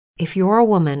If you're a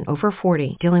woman over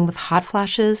 40 dealing with hot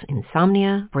flashes,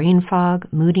 insomnia, brain fog,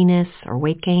 moodiness, or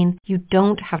weight gain, you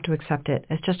don't have to accept it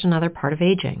as just another part of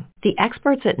aging. The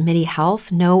experts at MIDI Health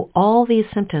know all these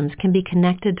symptoms can be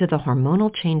connected to the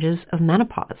hormonal changes of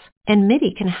menopause. And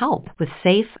MIDI can help with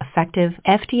safe, effective,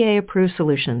 FDA-approved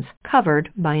solutions covered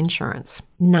by insurance.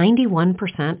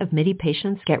 91% of MIDI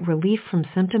patients get relief from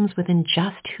symptoms within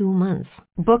just 2 months.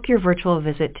 Book your virtual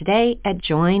visit today at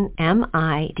joinmidi.com.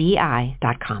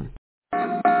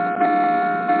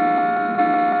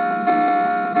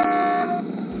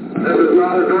 This is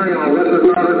not a drill. This is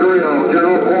not a drill.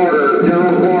 General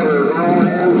quarters. All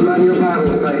hands on your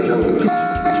battle stations.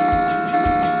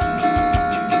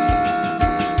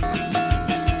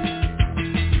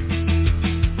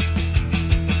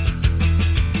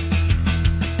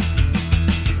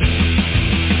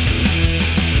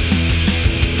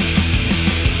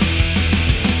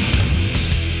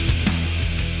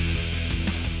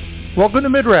 Welcome to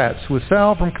Midrats with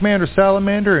Sal from Commander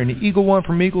Salamander and Eagle One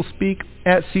from Eagle Speak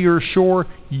at Sea or Shore,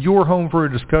 your home for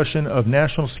a discussion of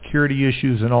national security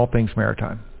issues and all things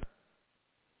maritime.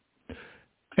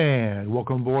 And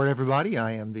welcome aboard, everybody.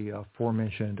 I am the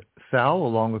aforementioned Sal,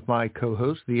 along with my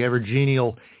co-host, the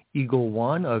ever-genial Eagle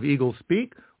One of Eagle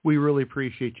Speak. We really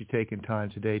appreciate you taking time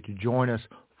today to join us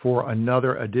for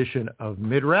another edition of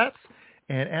Midrats.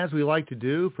 And as we like to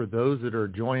do for those that are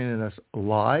joining us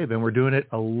live, and we're doing it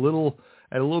at a little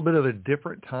bit of a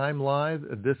different time live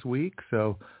this week.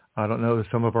 So I don't know if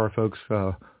some of our folks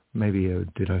maybe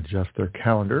did adjust their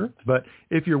calendar. But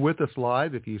if you're with us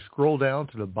live, if you scroll down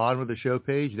to the bottom of the show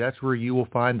page, that's where you will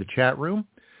find the chat room.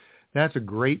 That's a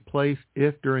great place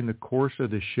if during the course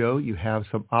of the show you have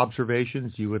some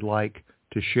observations you would like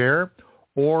to share,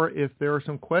 or if there are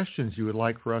some questions you would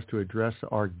like for us to address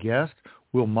our guest.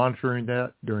 We'll monitor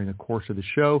that during the course of the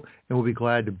show, and we'll be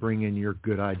glad to bring in your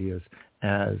good ideas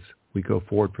as we go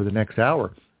forward for the next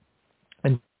hour.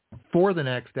 And for the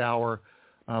next hour,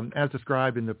 as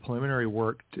described in the preliminary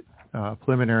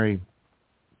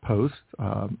post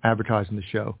advertising the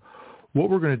show, what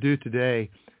we're going to do today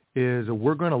is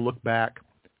we're going to look back,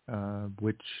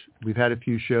 which we've had a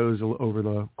few shows over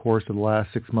the course of the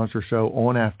last 6 months or so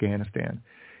on Afghanistan.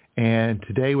 And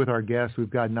today with our guests, we've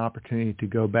got an opportunity to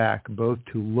go back, both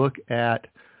to look at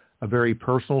a very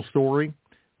personal story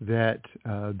that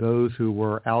those who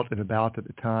were out and about at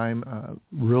the time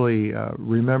really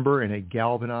remember, and it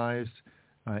galvanized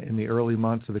in the early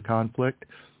months of the conflict,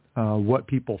 what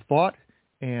people thought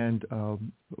and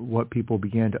what people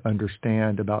began to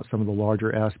understand about some of the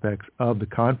larger aspects of the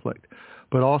conflict.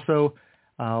 But also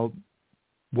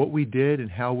what we did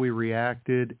and how we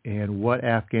reacted and what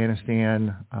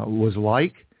Afghanistan was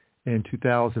like in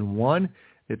 2001,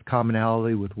 its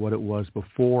commonality with what it was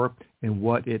before and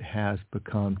what it has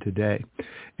become today.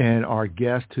 And our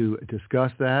guest to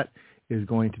discuss that is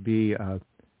going to be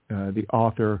the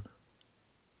author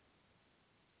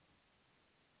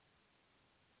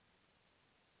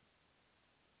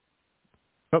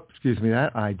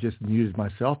I just muted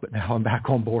myself, but now I'm back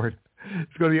on board.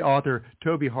 It's going to be author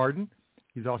Toby Harden.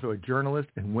 He's also a journalist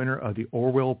and winner of the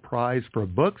Orwell Prize for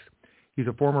Books. He's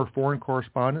a former foreign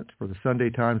correspondent for the Sunday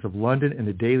Times of London and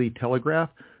the Daily Telegraph,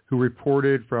 who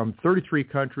reported from 33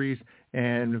 countries,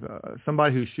 and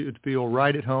somebody who should feel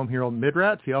right at home here on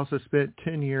Midrats. He also spent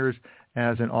 10 years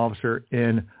as an officer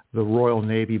in the Royal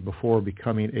Navy before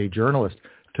becoming a journalist.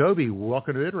 Toby,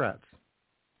 welcome to Midrats.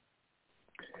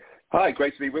 Hi,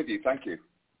 great to be with you. Thank you.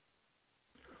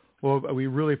 Well, we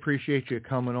really appreciate you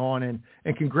coming on,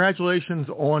 and congratulations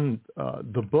on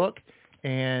the book.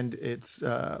 And it's,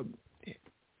 the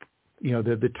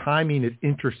timing is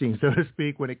interesting, so to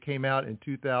speak, when it came out in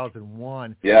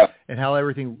 2001. Yeah. And how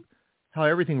everything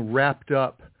wrapped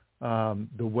up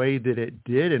the way that it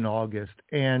did in August.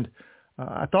 And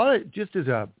I thought it just as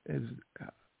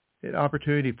an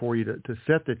opportunity for you to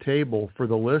set the table for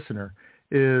the listener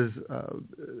is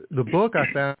the book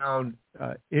I found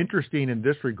interesting in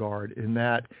this regard, in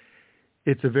that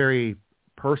it's a very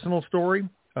personal story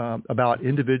about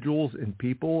individuals and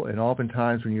people, and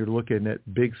oftentimes when you're looking at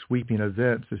big sweeping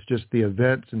events, it's just the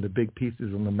events and the big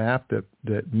pieces on the map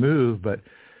that move, but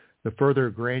the further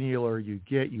granular you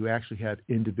get, you actually have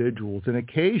individuals, and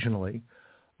occasionally,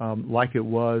 like it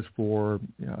was for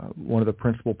one of the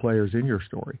principal players in your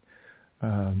story,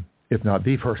 if not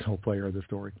the personal player of the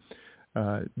story,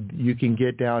 you can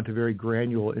get down to very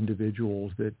granular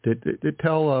individuals that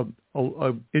tell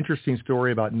a interesting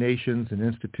story about nations and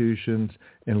institutions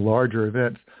and larger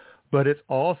events. But it's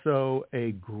also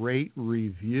a great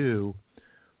review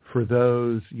for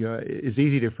those, it's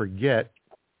easy to forget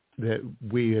that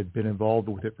we had been involved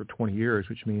with it for 20 years,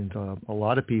 which means a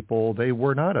lot of people, they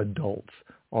were not adults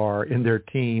or in their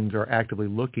teens or actively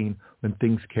looking when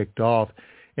things kicked off.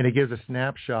 And it gives a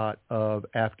snapshot of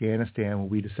Afghanistan when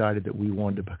we decided that we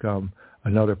wanted to become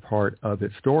another part of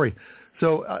its story.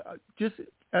 So just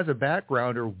as a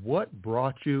backgrounder, what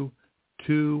brought you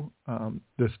to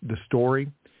the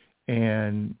story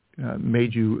and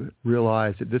made you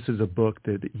realize that this is a book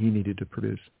that you needed to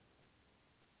produce?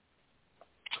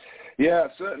 Yeah,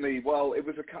 certainly. Well, it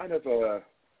was a kind of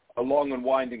a long and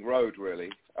winding road, really.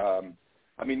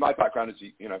 I mean, my background, as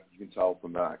you can tell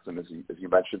from the accent, as you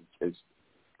mentioned, is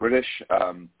British.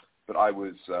 But I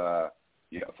was a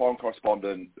foreign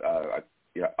correspondent.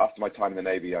 After my time in the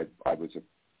Navy, I was a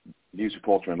news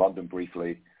reporter in London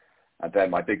briefly, and then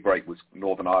my big break was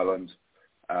Northern Ireland.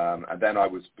 And then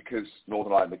because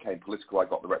Northern Ireland became political, I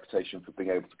got the reputation for being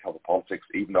able to cover politics,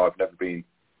 even though I've never been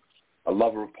a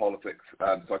lover of politics.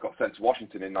 So I got sent to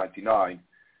Washington in '99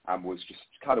 and was just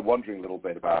kind of wondering a little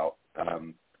bit about,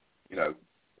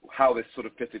 how this sort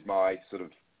of fitted my sort of,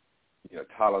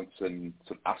 talents and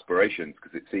sort of aspirations,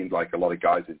 because it seemed like a lot of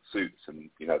guys in suits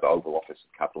and, the Oval Office,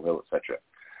 Capitol Hill, etc.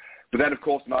 But then, of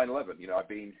course, 9/11,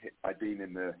 I'd been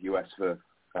in the US for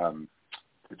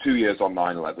 2 years on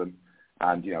 9/11.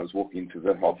 And, I was walking into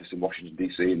the office in Washington,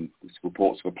 D.C., and there's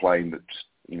reports of a plane that's,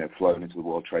 flown into the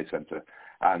World Trade Center.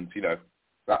 And,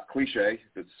 that cliche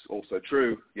that's also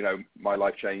true, my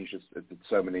life changed as did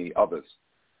so many others.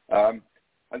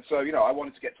 And so, I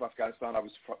wanted to get to Afghanistan. I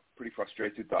was pretty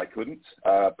frustrated that I couldn't.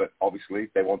 But obviously,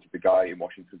 they wanted the guy in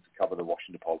Washington to cover the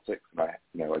Washington politics. And I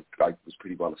was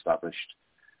pretty well established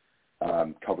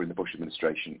covering the Bush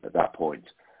administration at that point.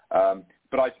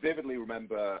 But I vividly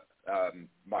remember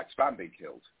Mike Spann being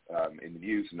killed in the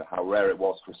news, and how rare it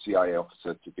was for a CIA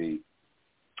officer to be,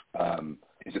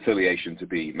 his affiliation to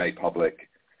be made public.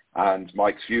 And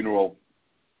Mike's funeral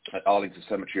at Arlington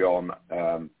Cemetery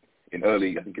in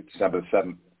early, I think it's December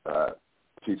 7th,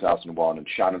 2001, and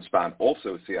Shannon Spann,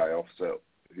 also a CIA officer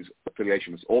whose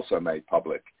affiliation was also made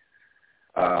public,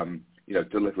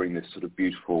 delivering this sort of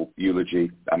beautiful eulogy.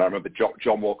 And I remember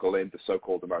John Walker Lind, the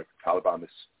so-called American Taliban, this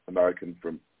American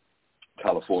from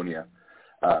California,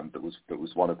 that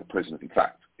was one of the prisoners. In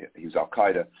fact, he was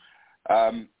Al-Qaeda.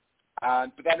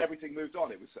 But then everything moved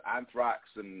on. It was anthrax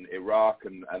and Iraq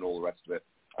and all the rest of it.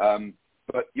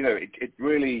 But it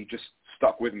really just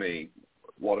stuck with me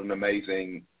what an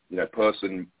amazing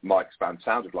person Mike Spann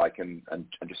sounded like, and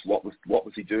just what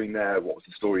was he doing there? What was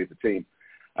the story of the team?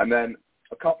 And then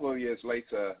a couple of years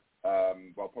later,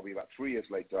 probably about 3 years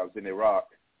later, I was in Iraq,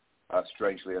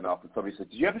 strangely enough, and somebody said,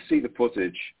 "Did you ever see the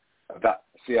footage of that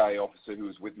CIA officer who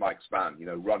was with Mike Spann,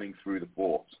 running through the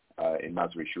fort in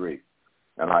Mazar-e-Sharif?"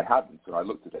 And I hadn't, so I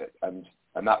looked at it, and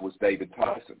that was David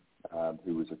Tyson,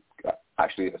 who was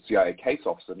actually a CIA case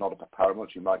officer, not a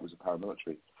paramilitary. Mike was a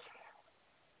paramilitary.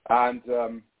 And,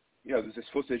 there's this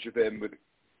footage of him with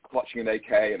clutching an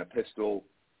AK and a pistol,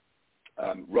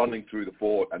 running through the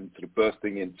fort and sort of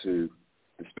bursting into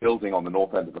this building on the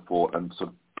north end of the fort and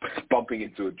sort of bumping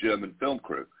into a German film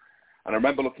crew. And I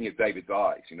remember looking at David's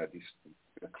eyes, these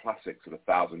classic sort of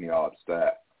 1,000-yard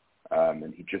stare.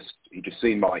 And he just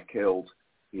seen Mike killed.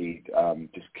 He'd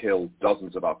just killed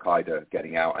dozens of Al-Qaeda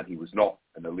getting out, and he was not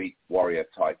an elite warrior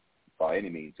type by any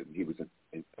means.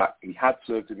 He had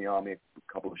served in the army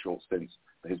a couple of short stints,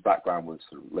 but his background was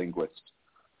sort of linguist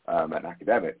and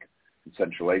academic in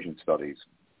Central Asian studies.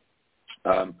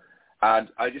 And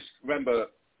I just remember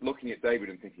looking at David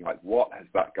and thinking, like, what has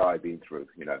that guy been through?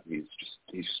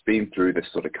 He's been through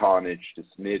this sort of carnage, this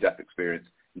near-death experience.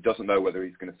 He doesn't know whether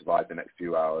he's going to survive the next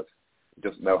few hours. He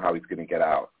doesn't know how he's going to get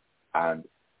out. And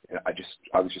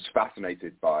I was just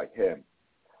fascinated by him.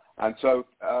 And so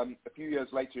a few years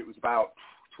later, it was about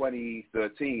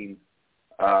 2013,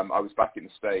 I was back in the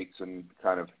States and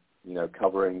kind of,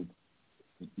 covering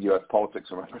U.S. politics.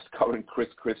 I remember covering Chris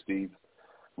Christie's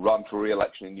run for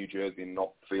re-election in New Jersey and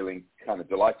not feeling kind of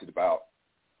delighted about,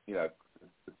 the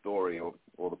story or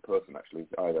the person actually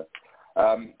either.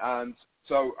 And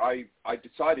so I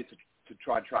decided to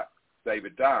try and track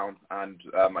David down, and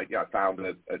I found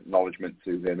an acknowledgement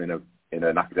to him in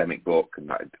an academic book,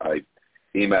 and I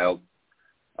emailed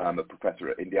a professor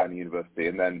at Indiana University,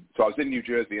 and so I was in New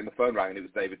Jersey, and the phone rang, and it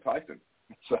was David Tyson.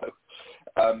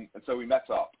 So we met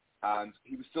up, and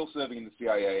he was still serving in the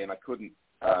CIA, and I couldn't.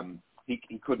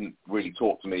 He couldn't really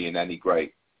talk to me in any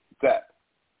great depth,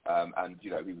 and he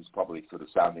was probably sort of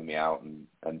sounding me out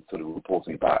and sort of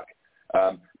reporting back.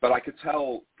 But I could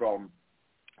tell from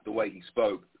the way he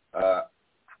spoke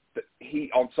that he,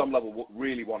 on some level,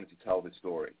 really wanted to tell this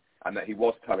story, and that he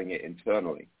was telling it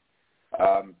internally.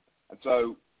 And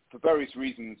so for various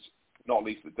reasons, not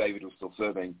least that David was still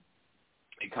serving,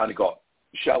 it kind of got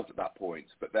shelved at that point.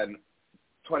 But then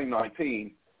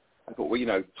 2019, I thought, well,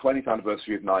 20th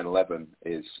anniversary of 9/11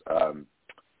 is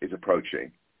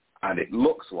approaching, and it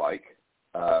looks like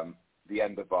the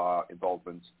end of our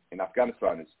involvement in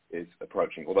Afghanistan is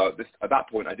approaching. Although at that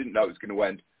point, I didn't know it was going to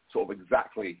end sort of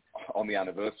exactly on the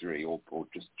anniversary, or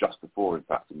just before, in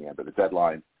fact, in the end. But the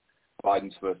deadline,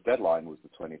 Biden's first deadline, was the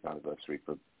 20th anniversary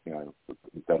for the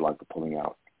deadline for pulling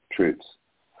out troops.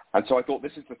 And so I thought,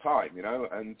 this is the time,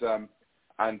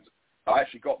 and I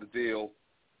actually got the deal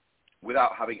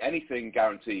without having anything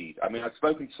guaranteed. I mean, I'd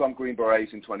spoken to some Green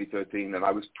Berets in 2013, and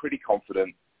I was pretty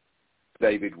confident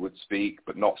David would speak,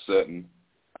 but not certain.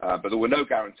 But there were no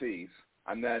guarantees.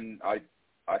 And then I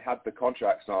had the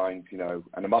contract signed,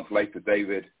 and a month later,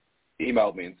 David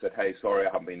emailed me and said, "Hey, sorry,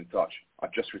 I haven't been in touch.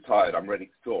 I've just retired. I'm ready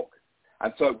to talk."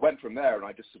 And so it went from there, and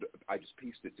I just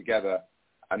pieced it together.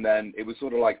 And then it was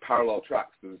sort of like parallel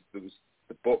tracks. There was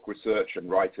the book research and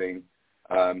writing,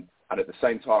 and at the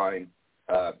same time,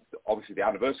 obviously the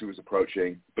anniversary was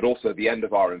approaching, but also the end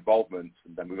of our involvement.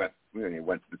 And then we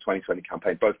went to the 2020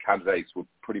 campaign. Both candidates were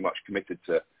pretty much committed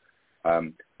to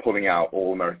pulling out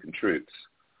all American troops.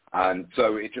 And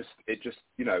so it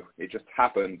just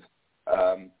happened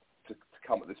to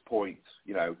come at this point,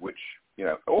 which,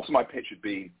 also my pitch had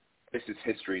been, this is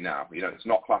history now. It's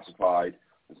not classified.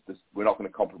 We're not going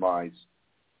to compromise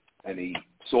any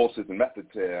sources and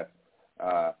methods here.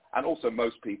 And also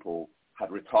most people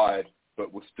had retired,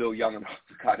 but were still young enough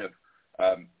to kind of,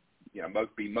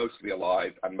 be mostly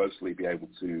alive and mostly be able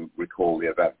to recall the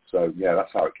event. So, yeah,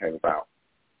 that's how it came about.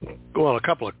 Well, a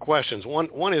couple of questions.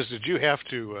 One is, did you have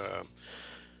to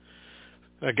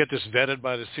get this vetted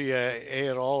by the CIA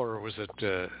at all, or was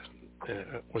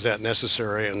that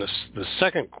necessary? And the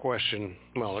second question,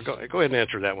 well, go ahead and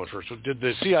answer that one first. Did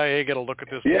the CIA get a look at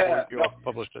this before you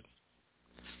published it?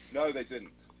 No, they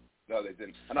didn't.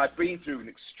 And I've been through an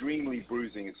extremely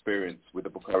bruising experience with a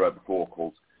book I wrote before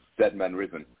called Dead Men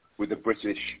Risen with the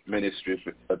British Ministry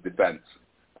of Defence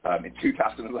in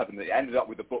 2011. It ended up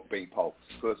with the book being pulped,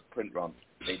 first print run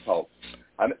being pulped.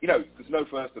 And, there's no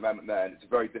First Amendment there, and it's a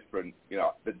very different,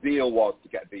 the deal was to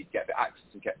get the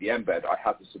access and get the embed. I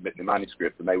had to submit the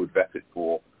manuscript, and they would vet it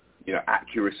for,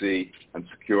 accuracy and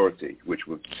security, which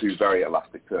were two very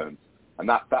elastic terms. And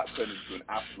that turned into an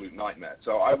absolute nightmare.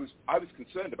 So I was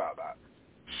concerned about that.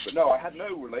 But no, I had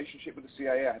no relationship with the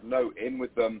CIA. I had no in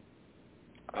with them.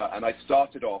 And I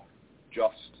started off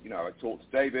just, I talked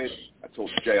to David. I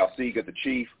talked to J.R. Seeger, the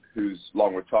chief, who's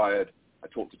long retired. I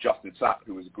talked to Justin Sapp,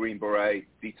 who was a Green Beret,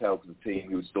 detailed to the team,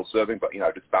 who was still serving, but,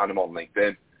 I just found him on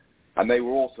LinkedIn. And they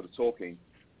were all sort of talking.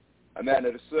 And then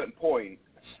at a certain point,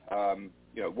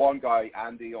 one guy,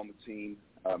 Andy, on the team,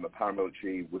 a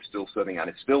paramilitary, was still serving and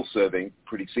is still serving,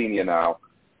 pretty senior now,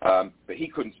 but he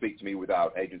couldn't speak to me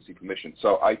without agency permission.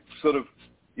 So I sort of,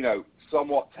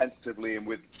 somewhat tentatively and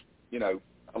with,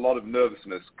 a lot of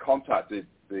nervousness, contacted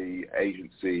the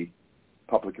agency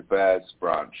public affairs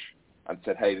branch and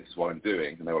said, "Hey, this is what I'm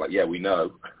doing." And they were like, "Yeah, we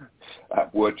know."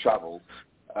 Word traveled.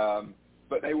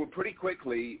 But they were pretty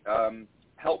quickly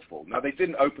helpful. Now, they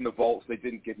didn't open the vaults. They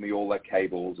didn't give me all their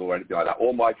cables or anything like that.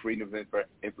 All my freedom of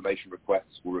information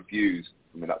requests were refused.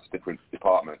 I mean, that's a different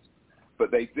department. But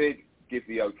they did give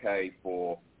the okay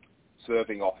for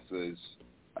serving officers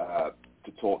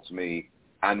to talk to me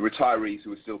and retirees who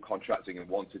were still contracting and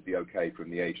wanted the okay from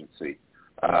the agency.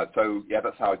 So, yeah,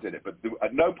 that's how I did it. But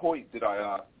at no point did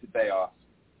they ask,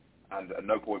 and at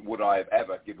no point would I have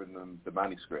ever given them the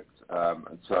manuscript.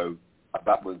 And so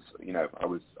that was,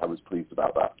 I was pleased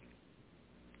about that.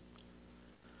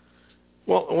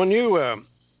 Well, when you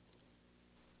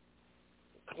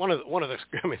one of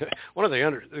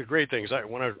the great things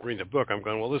when I read the book, I'm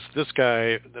going, well, this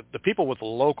guy, the people with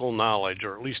local knowledge,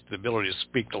 or at least the ability to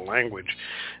speak the language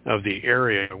of the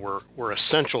area, were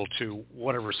essential to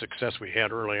whatever success we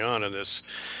had early on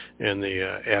in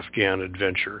the Afghan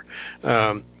adventure.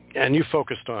 And you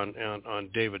focused on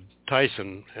David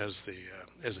Tyson as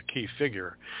a key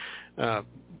figure.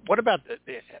 What about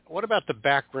the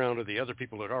background of the other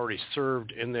people that already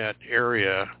served in that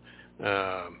area,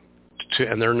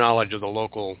 and their knowledge of the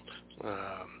local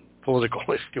political,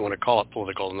 if you want to call it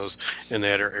political, in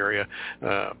that area,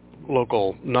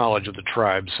 local knowledge of the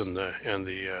tribes and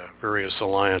the various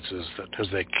alliances that as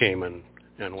they came and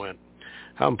went?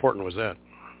 How important was that?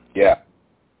 Yeah.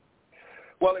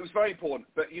 Well, it was very important,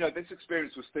 but this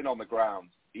experience was thin on the ground,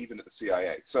 even at the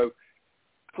CIA. So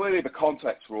clearly, the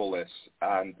context for all this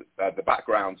and the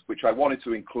background, which I wanted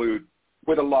to include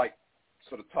with a light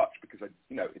sort of touch because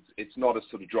it's not a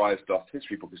sort of dry as dust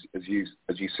history book as you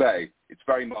say. It's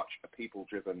very much a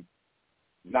people-driven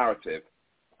narrative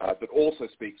that also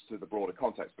speaks to the broader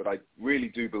context. But I really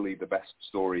do believe the best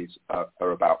stories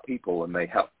are about people, and they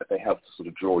help to sort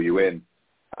of draw you in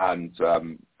and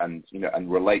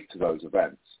relate to those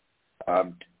events.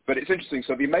 But it's interesting.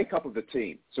 So the makeup of the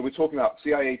team. So we're talking about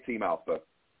CIA Team Alpha,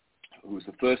 who was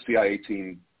the first CIA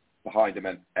team behind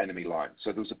enemy lines.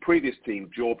 So there was a previous team,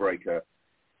 Jawbreaker,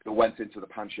 that went into the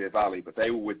Panjshir Valley, but they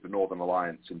were with the Northern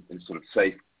Alliance in sort of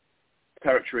safe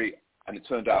territory. And it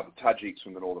turned out the Tajiks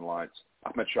from the Northern Alliance,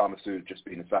 Ahmed Shah Massoud, had just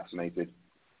been assassinated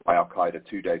by Al-Qaeda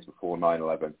 2 days before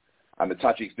 9/11. And the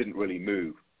Tajiks didn't really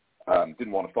move,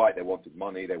 didn't want to fight. They wanted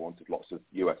money. They wanted lots of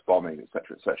U.S. bombing, et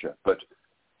cetera, et cetera. But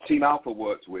Team Alpha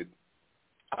worked with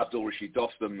Abdul Rashid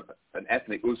Dostum, an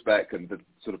ethnic Uzbek and the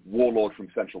sort of warlord from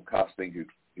Central Casting who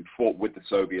fought with the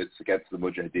Soviets against the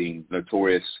Mujahideen,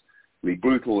 notoriously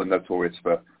brutal and notorious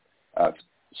for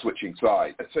switching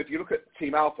sides. So if you look at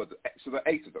Team Alpha, so there are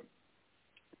 8 of them.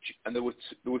 And there were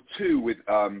 2 with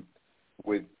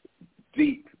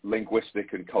deep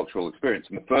linguistic and cultural experience.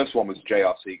 And the first one was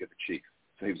J.R. Seeger, the chief.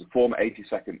 So he was a former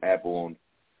 82nd Airborne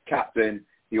captain.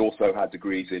 He also had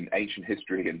degrees in ancient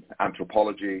history and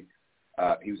anthropology.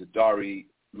 He was a Dari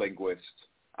linguist,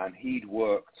 and he'd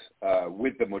worked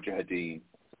with the Mujahideen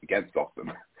against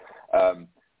Dostum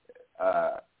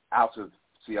out of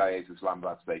CIA's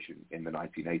Islamabad station in the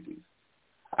 1980s.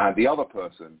 And the other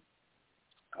person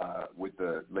with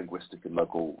the linguistic and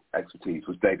local expertise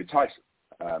was David Tyson,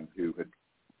 who had,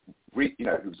 he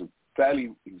was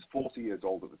 40 years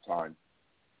old at the time.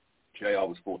 JR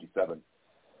was 47.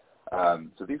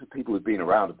 So these are people who've been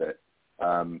around a bit.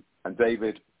 And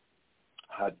David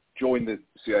had joined the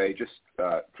CIA just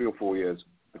 3 or 4 years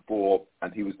before,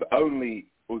 and he was the only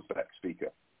Uzbek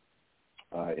speaker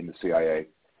in the CIA,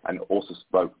 and also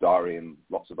spoke Dari and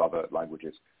lots of other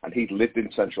languages. And he'd lived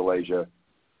in Central Asia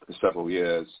for several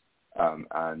years,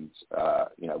 and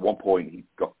at one point he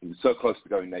was so close to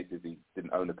going native he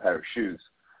didn't own a pair of shoes.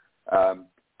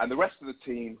 And the rest of the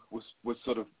team was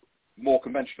sort of more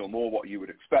conventional, more what you would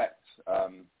expect.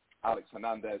 Alex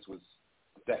Hernandez was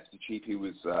the deputy chief. He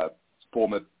was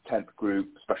former 10th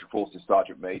Group Special Forces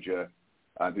Sergeant Major,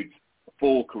 who'd a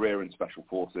full career in Special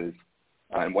Forces,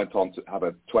 and went on to have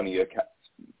a 20-year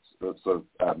sort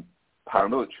of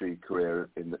paramilitary career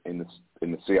in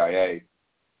the CIA.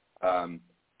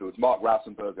 There was Mark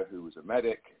Rausenberger, who was a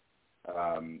medic,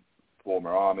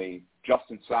 former Army.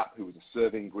 Justin Sapp, who was a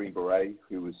serving Green Beret,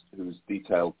 who was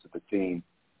detailed to the team.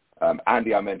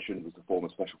 Andy, I mentioned, was the former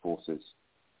Special Forces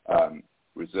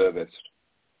reservist,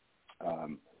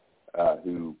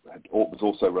 who was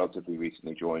also relatively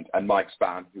recently joined, and Mike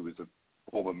Spann, who was a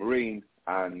former Marine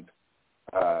and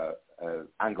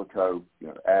Anglico,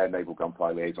 Air Naval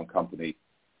Gunfire Liaison Company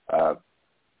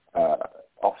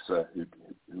officer who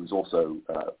was also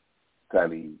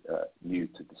fairly new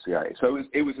to the CIA. So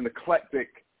it was an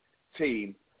eclectic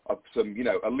team of some,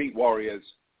 elite warriors,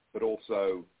 but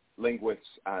also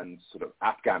linguists and sort of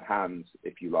Afghan hands,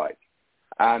 if you like.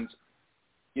 And,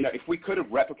 if we could have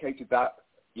replicated that,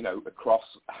 across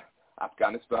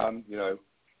Afghanistan,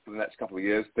 for the next couple of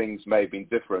years, things may have been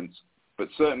different. But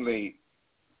certainly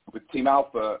with Team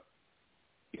Alpha,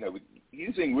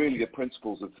 using really the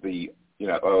principles of the,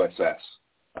 OSS,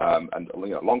 and,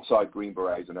 alongside Green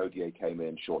Berets, and ODA came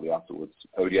in shortly afterwards,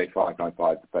 ODA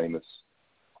 595, the famous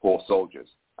horse soldiers.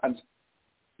 And,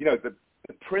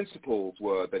 the principles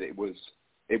were that it was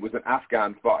an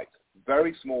Afghan fight.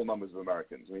 Very small numbers of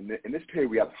Americans. I mean, in this period,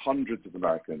 we had hundreds of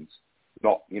Americans,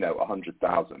 not,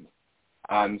 100,000.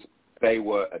 And they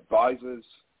were advisors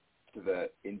to the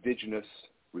indigenous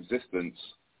resistance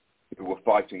who were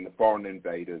fighting the foreign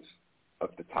invaders of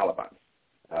the Taliban,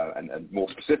 and more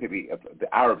specifically of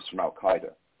the Arabs from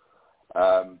Al-Qaeda.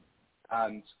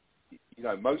 And,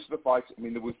 most of the fights,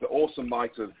 there was the awesome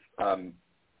might of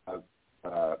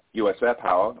U.S. air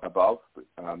power above,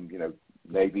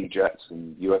 Navy jets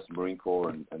and U.S. Marine Corps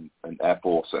and Air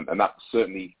Force, and that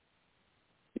certainly,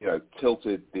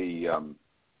 tilted the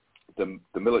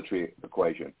military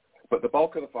equation. But the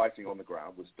bulk of the fighting on the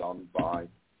ground was done by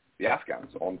the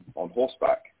Afghans on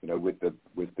horseback, with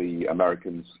the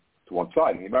Americans to one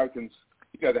side. And the Americans,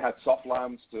 they had soft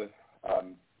lambs to,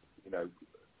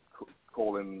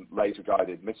 call in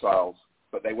laser-guided missiles,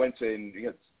 but they went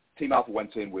in, Team Alpha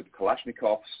went in with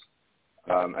Kalashnikovs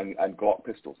and Glock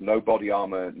pistols. No body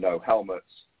armor, no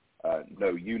helmets,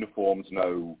 no uniforms,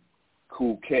 no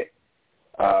cool kit.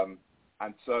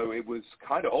 And so it was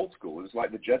kind of old school. It was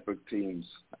like the Jedburgh teams,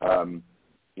 in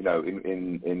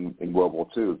World War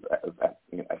II of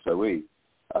SOE.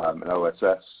 and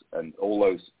OSS and all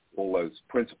those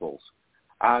principles.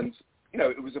 And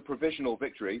it was a provisional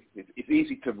victory. It's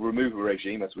easy to remove a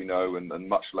regime, as we know, and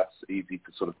much less easy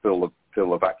to sort of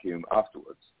fill a vacuum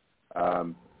afterwards.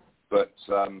 But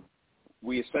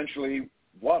we essentially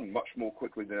won much more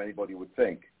quickly than anybody would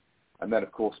think, and then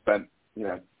of course spent,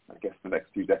 I guess, the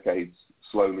next few decades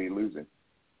slowly losing.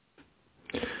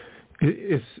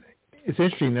 It's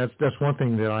interesting. That's one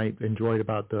thing that I enjoyed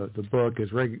about the book.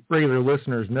 As regular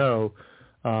listeners know,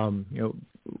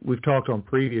 we've talked on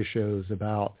previous shows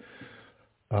about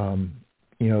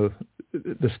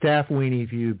the staff weenie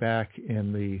view back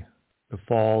in the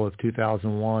fall of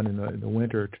 2001 and the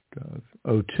winter of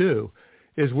 2002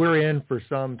 is we're in for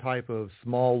some type of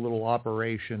small little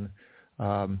operation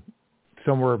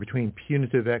somewhere between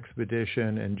punitive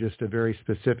expedition and just a very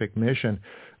specific mission,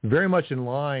 very much in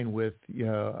line with,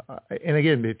 and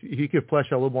again, if you could flesh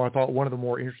out a little more, I thought one of the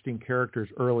more interesting characters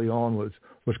early on was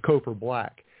Cofer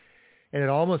Black. And it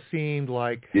almost seemed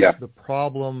like the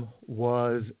problem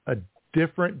was a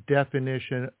different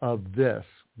definition of this.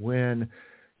 When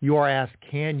you are asked,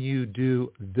 can you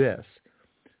do this?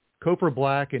 Cofer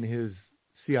Black and his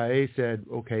CIA said,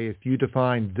 okay, if you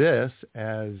define this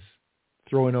as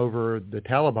throwing over the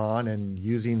Taliban and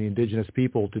using the indigenous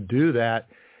people to do that,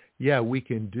 we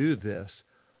can do this.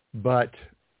 But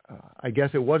I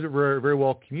guess it wasn't very, very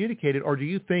well communicated, or do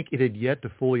you think it had yet to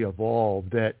fully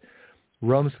evolve that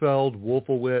Rumsfeld,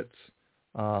 Wolfowitz,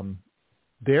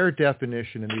 their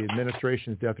definition and the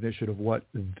administration's definition of what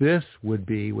this would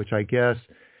be, which I guess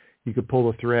you could pull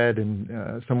a thread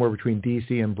and somewhere between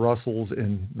D.C. and Brussels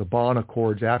and the Bonn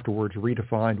Accords afterwards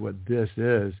redefined what this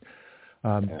is.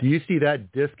 Do you see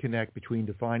that disconnect between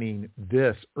defining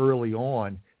this early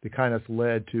on that kind of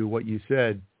led to what you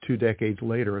said 2 decades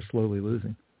later of slowly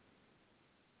losing?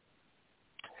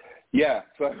 Yeah,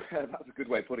 so that's a good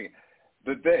way of putting it.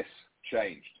 This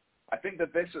changed. I think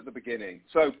that this at the beginning.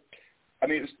 So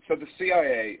the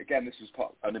CIA, again, this is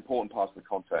an important part of the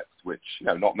context, which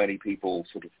not many people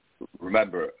sort of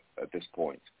remember at this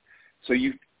point. So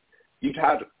you'd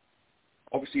had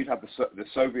the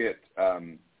Soviet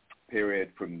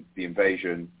period from the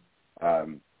invasion,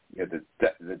 the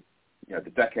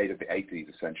decade of the 80s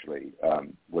essentially,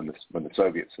 when the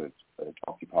Soviets had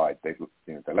occupied. They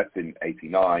left in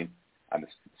 '89, and the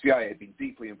CIA had been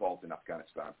deeply involved in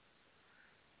Afghanistan.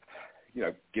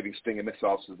 Giving Stinger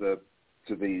missiles to the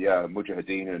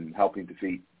Mujahideen and helping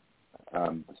defeat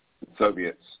the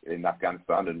Soviets in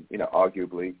Afghanistan, and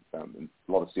arguably a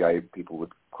lot of CIA people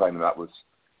would claim that was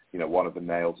one of the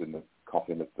nails in the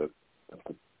coffin of the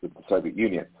Soviet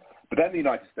Union. But then the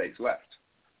United States left,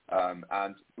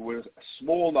 and there was a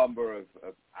small number of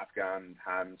Afghan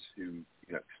hands who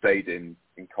stayed in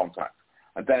contact.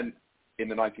 And then in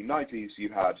the 1990s, you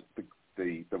had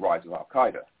the rise of Al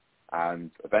Qaeda.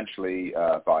 And eventually,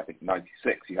 by I think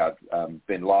 '96, you had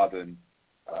Bin Laden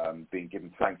being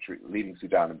given sanctuary, leaving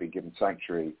Sudan and being given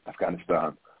sanctuary,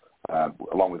 Afghanistan,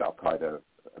 along with Al Qaeda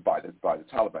by the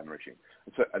Taliban regime.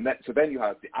 So then you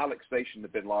had the Alex Station, the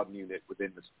Bin Laden unit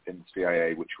in the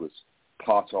CIA, which was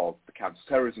part of the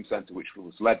Counterterrorism Center, which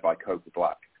was led by Cofer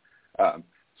Black,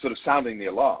 sort of sounding the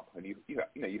alarm. And you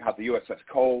had the USS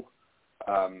Cole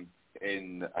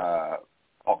in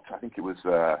I think it was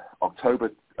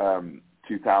October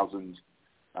 2000.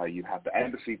 You had the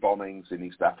embassy bombings in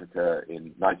East Africa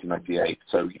in 1998.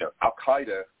 So Al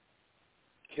Qaeda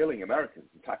killing Americans,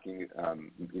 attacking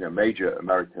major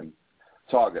American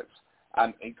targets,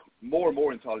 and more and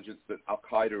more intelligence that Al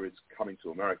Qaeda is coming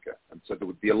to America. And so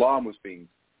the alarm was being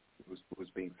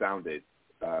sounded,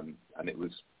 and it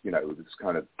was it was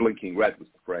kind of blinking red was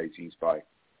the phrase used by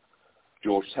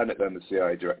George Tenet, then the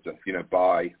CIA director,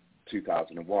 by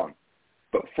 2001.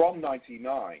 But from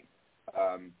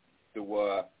 1999, there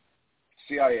were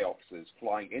CIA officers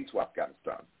flying into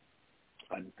Afghanistan.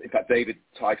 And in fact, David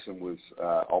Tyson was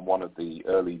on one of the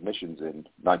early missions in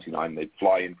 1999. They'd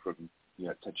fly in from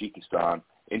Tajikistan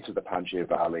into the Panjshir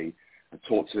Valley and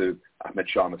talk to Ahmed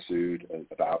Shah Massoud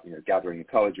about gathering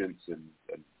intelligence and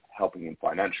helping him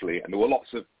financially. And there were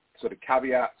lots of sort of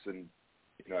caveats, and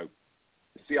the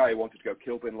CIA wanted to go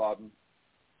kill Bin Laden.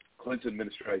 Clinton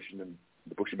administration and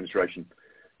the Bush administration,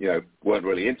 weren't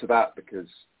really into that because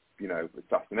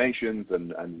assassinations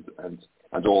and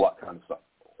all that kind of stuff.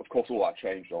 Of course, all that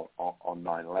changed on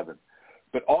 9/11.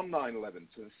 But on 9/11,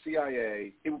 to the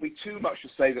CIA, it would be too much to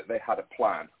say that they had a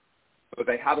plan, but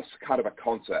they had a kind of a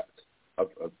concept of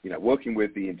working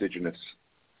with the indigenous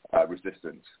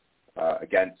resistance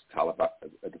against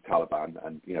the Taliban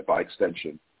and by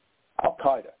extension Al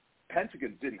Qaeda.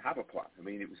 Pentagon didn't have a plan. I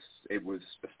mean, it was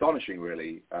astonishing,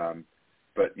 really.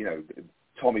 But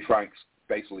Tommy Franks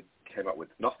basically came up with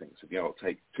nothing. So, it'll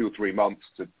take 2 or 3 months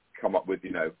to come up with,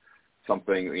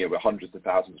 something, with hundreds of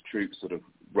thousands of troops sort of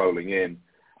rolling in.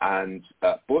 And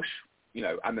Bush,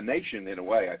 and the nation, in a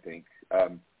way, I think,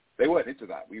 they weren't into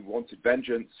that. We wanted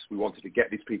vengeance. We wanted to get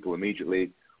these people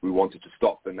immediately. We wanted to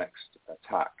stop the next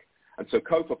attack. And so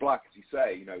Cofer Black, as you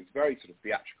say, he's a very sort of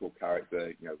theatrical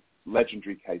character,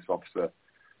 legendary case officer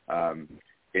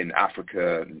in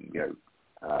Africa, and,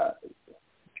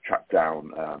 tracked down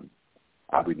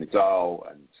Abu Nidal,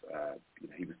 and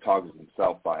he was targeted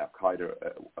himself by Al-Qaeda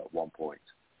at one point.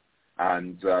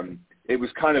 And it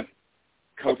was kind of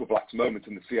Cofer Black's moment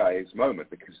and the CIA's moment,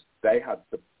 because they had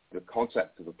the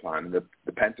concept of the plan, and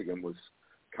the Pentagon was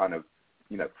kind of,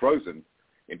 frozen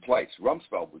in place.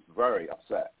 Rumsfeld was very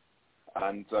upset.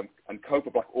 And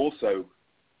Cofer Black also,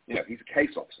 he's a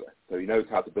case officer, so he knows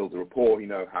how to build a rapport. He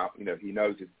knows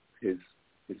his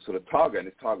sort of target, and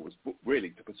his target was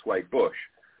really to persuade Bush.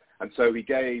 And so he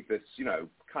gave this,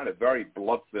 kind of very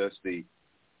bloodthirsty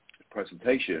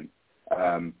presentation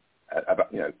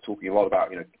about, talking a lot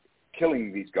about,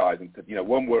 killing these guys, and said,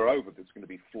 when we're over, there's going to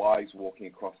be flies walking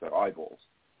across their eyeballs.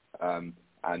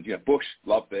 And Bush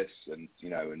loved this, and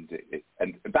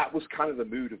and that was kind of the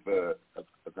mood of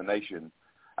the nation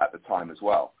at the time as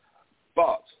well.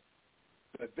 But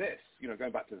this,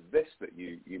 going back to this that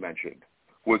you mentioned,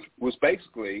 was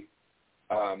basically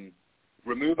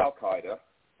remove Al-Qaeda,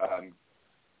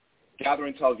 gather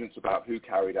intelligence about who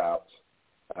carried out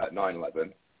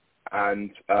 9/11,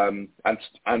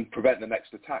 and prevent the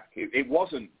next attack. It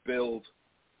wasn't build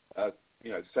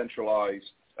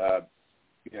centralized,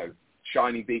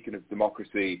 shining beacon of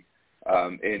democracy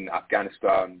in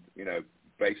Afghanistan,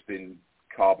 based in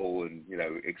Kabul, and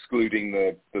excluding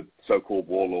the so-called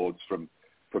warlords from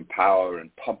power,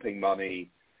 and pumping money,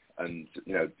 and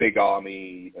big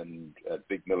army, and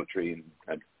big military,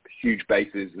 and huge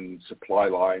bases and supply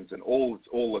lines, and all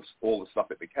the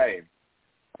stuff it became.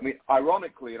 I mean,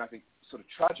 ironically, and I think sort of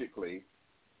tragically,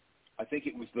 I think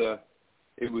it was the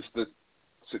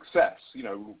success,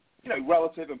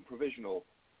 relative and provisional,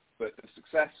 but the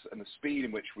success and the speed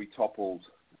in which we toppled,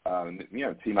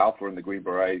 Team Alpha and the Green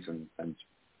Berets and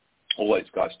all those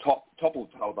guys toppled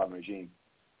the Taliban regime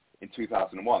in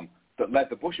 2001, that led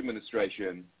the Bush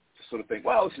administration to sort of think,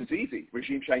 well, this is easy.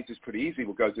 Regime change is pretty easy.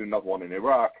 We'll go do another one in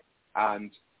Iraq,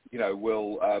 and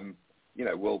we'll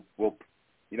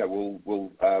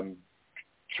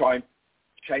try and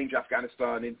change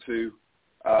Afghanistan into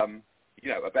a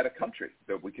better country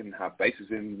that we can have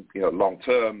bases in long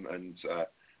term,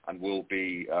 and will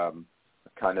be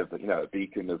kind of a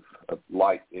beacon of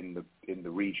light in the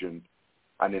region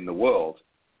and in the world.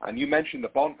 And you mentioned the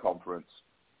Bonn conference.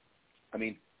 I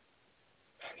mean,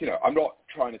 I'm not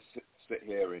trying to sit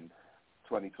here in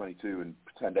 2022 and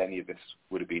pretend any of this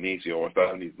would have been easy, or if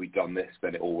only we'd done this,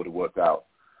 then it all would have worked out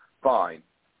fine.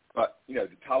 But, the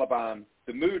Taliban,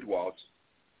 the mood was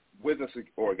with us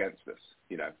or against us.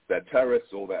 They're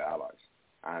terrorists or they're allies.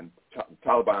 And the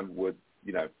Taliban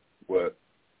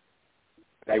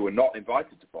they were not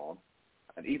invited to Bonn.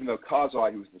 And even though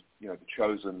Karzai, who was the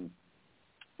chosen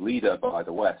leader by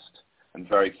the West, and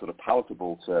very sort of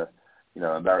palatable to,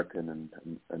 American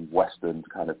and Western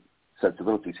kind of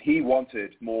sensibilities, he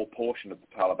wanted more portion of the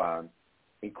Taliban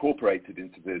incorporated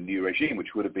into the new regime,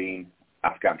 which would have been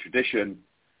Afghan tradition,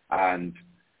 and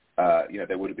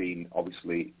they would have been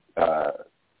obviously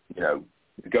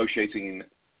negotiating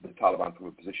the Taliban from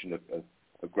a position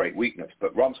of great weakness.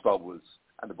 But Rumsfeld was,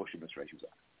 and the Bush administration was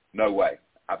like, no way,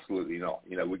 absolutely not.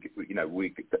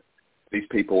 These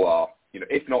people are,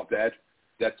 if not dead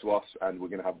to us, and we're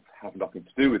going to have nothing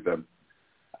to do with them.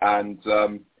 And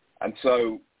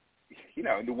so,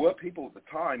 and there were people at the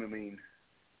time. I mean,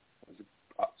 there was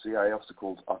a CIA officer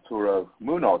called Arturo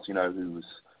Munoz, who was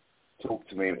talked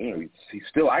to me. He's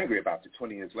still angry about it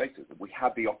 20 years later, that we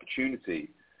had the opportunity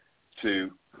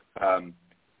to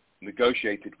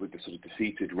negotiate it with the sort of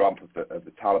defeated rump of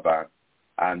the Taliban,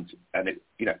 and it,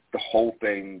 the whole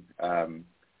thing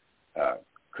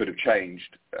could have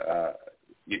changed.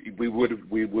 We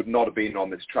would not have been on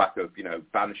this track of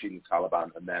banishing the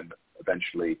Taliban and then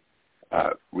eventually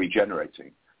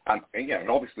regenerating. And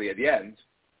obviously at the end,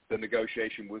 the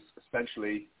negotiation was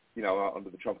essentially, under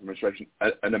the Trump administration,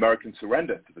 an American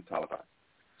surrender to the Taliban.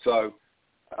 So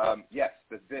yes,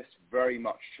 this very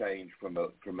much changed from a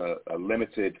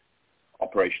limited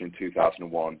operation in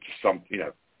 2001 to some,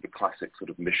 the classic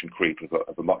sort of mission creep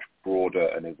of a much broader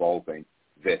and evolving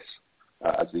this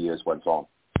as the years went on.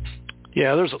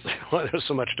 Yeah, there's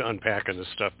so much to unpack in this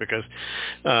stuff, because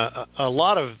a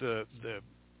lot of the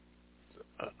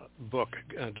book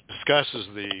discusses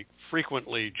the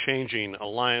frequently changing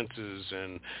alliances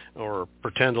or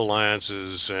pretend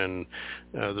alliances and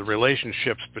the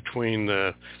relationships between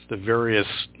the various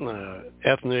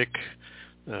ethnic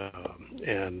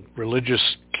and religious,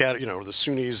 the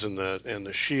Sunnis and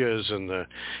the Shias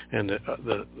and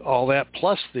the all that,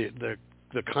 plus the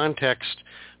context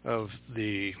of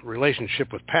the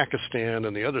relationship with Pakistan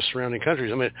and the other surrounding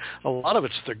countries. I mean, a lot of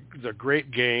it's the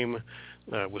great game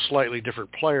with slightly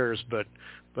different players, but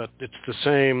it's the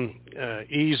same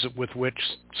ease with which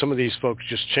some of these folks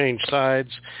just change sides.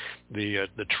 The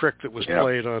trick that was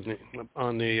played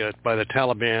by the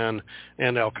Taliban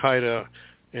and Al Qaeda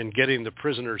and getting the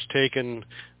prisoners taken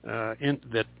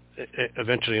that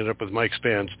eventually ended up with Mike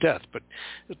Spann's death. But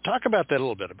talk about that a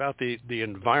little bit, about the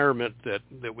environment that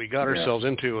we got ourselves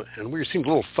into, and we seemed a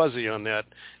little fuzzy on that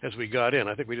as we got in.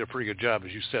 I think we did a pretty good job,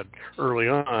 as you said, early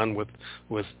on with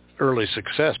early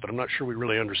success, but I'm not sure we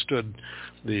really understood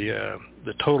the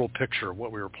total picture of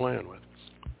what we were playing with.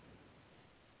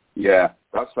 Yeah,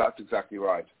 that's exactly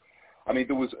right. I mean,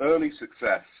 there was early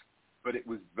success, but it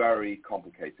was very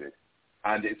complicated.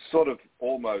 And it's sort of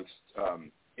almost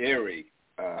eerie.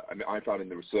 I found in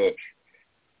the research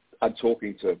and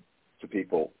talking to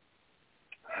people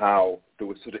how there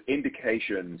were sort of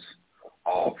indications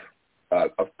of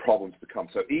problems to come.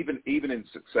 So even in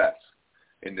success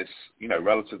in this,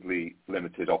 relatively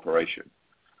limited operation,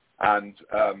 and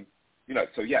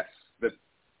so yes, the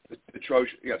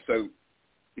Trojan. Yeah, so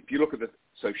if you look at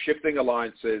shifting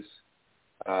alliances,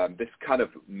 this kind of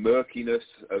murkiness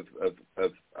of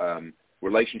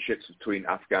relationships between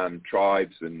Afghan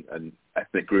tribes and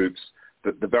ethnic groups,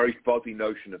 the very fuzzy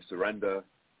notion of surrender,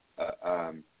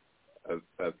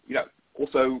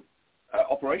 also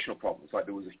operational problems. Like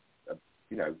there was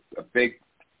a big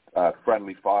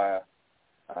friendly fire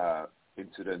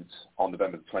incident on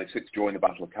November the 26th during the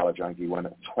Battle of Kalajangi when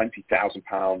a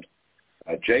 20,000-pound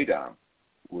JDAM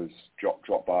was dropped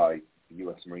by the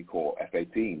U.S. Marine Corps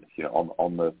F-18,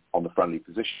 on the friendly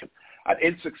position. And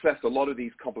in success, a lot of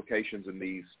these complications and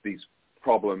these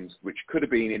problems, which could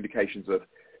have been indications of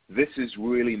this is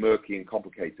really murky and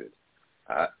complicated,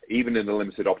 even in a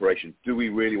limited operation. Do we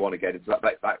really want to get into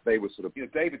that? They were sort of,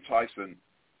 David Tyson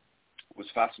was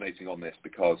fascinating on this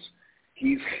because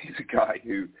he's a guy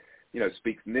who,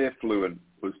 speaks near fluent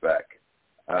Uzbek,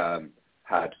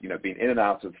 had, been in and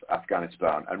out of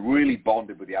Afghanistan and really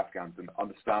bonded with the Afghans and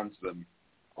understands them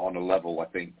on a level, I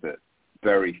think, that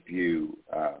very few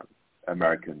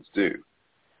Americans do.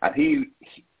 And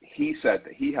he said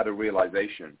that he had a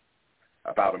realization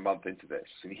about a month into this,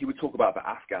 and he would talk about the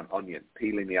Afghan onion,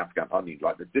 peeling the Afghan onion,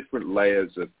 like the different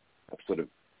layers of sort of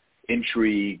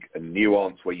intrigue and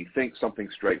nuance where you think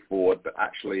something's straightforward, but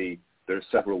actually there are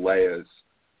several layers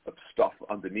of stuff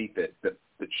underneath it that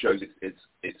shows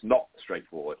it's not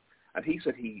straightforward. And he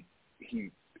said he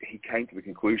came to the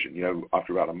conclusion,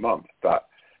 after about a month, that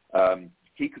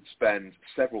he could spend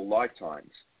several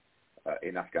lifetimes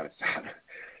in Afghanistan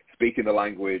speaking the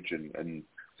language and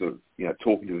sort of,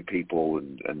 talking to the people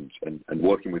and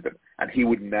working with them, and he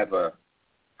would never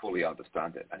fully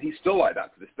understand it. And he's still like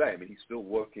that to this day. I mean, he's still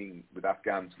working with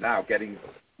Afghans now, getting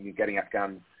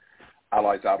Afghan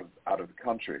allies out of the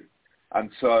country. And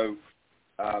so,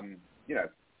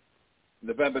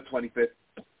 November 25th,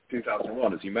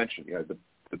 2001, as you mentioned,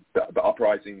 the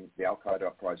uprising, the Al Qaeda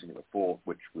uprising at the fort,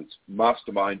 which was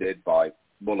masterminded by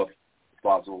Mullah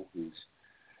Fazl, who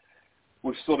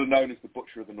was sort of known as the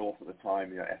Butcher of the North at the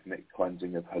time, ethnic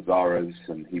cleansing of Hazaras,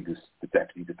 and he was the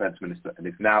deputy defense minister, and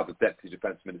is now the deputy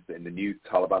defense minister in the new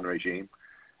Taliban regime.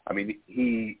 I mean,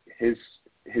 his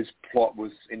plot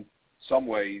was in some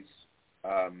ways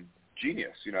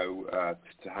genius, to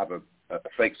have a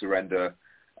fake surrender,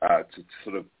 to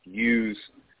sort of use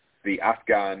the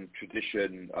Afghan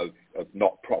tradition of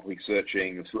not properly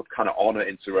searching, and sort of kind of honor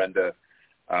in surrender,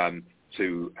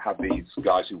 to have these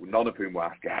guys none of whom were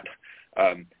Afghan,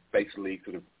 basically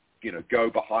sort of, go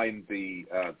behind the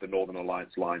Northern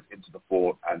Alliance lines into the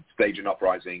fort and stage an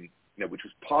uprising, which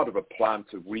was part of a plan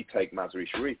to retake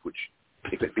Mazar-e-Sharif, which,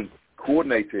 if it had been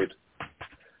coordinated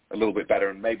a little bit better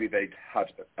and maybe they'd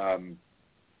had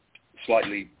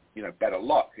slightly, better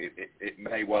luck, it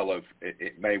may well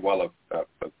have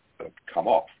come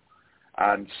off.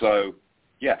 And so,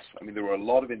 yes, I mean, there were a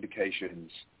lot of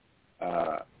indications,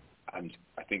 and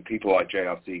I think people like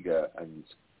J.R. Seeger and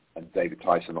David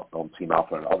Tyson on Team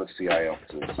Alpha and other CIA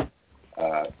officers,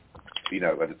 at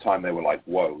the time they were like,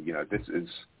 whoa, this is,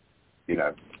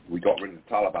 we got rid of the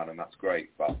Taliban and that's great,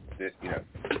 but this,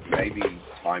 maybe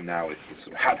time now is to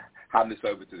sort of hand this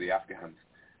over to the Afghans,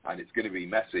 and it's going to be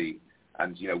messy,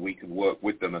 and we can work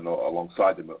with them and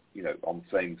alongside them, on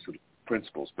the same sort of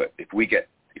principles. But if we get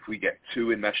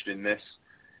too enmeshed in this,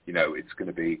 it's going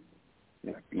to be,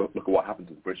 look at what happened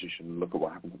to the British and look at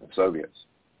what happened to the Soviets.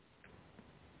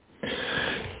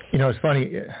 It's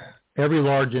funny. Every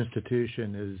large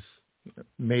institution is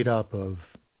made up of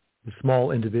the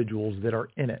small individuals that are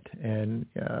in it, and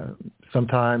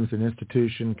sometimes an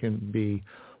institution can be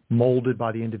molded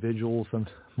by the individuals, and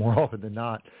more often than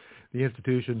not, the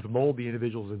institutions mold the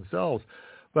individuals themselves.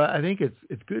 But I think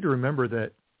it's good to remember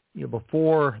that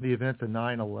before the events of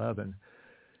 9/11,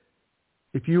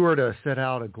 if you were to set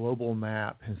out a global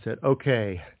map and said,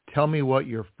 okay, tell me what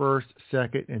your first,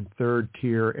 second, and third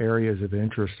tier areas of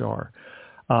interest are,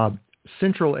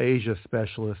 Central Asia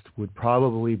specialist would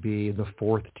probably be the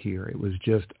fourth tier. It was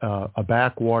just a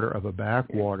backwater of a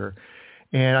backwater.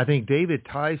 And I think David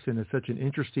Tyson is such an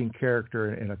interesting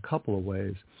character in a couple of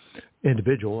ways.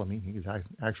 Individual, he's an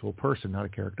actual person, not a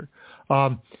character.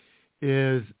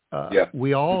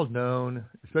 We all have known,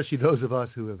 especially those of us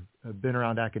who have been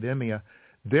around academia,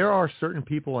 there are certain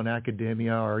people in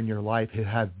academia or in your life who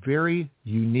have very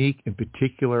unique and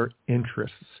particular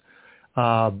interests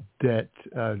that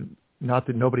not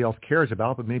that nobody else cares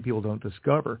about, but many people don't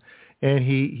discover. And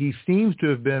he seems to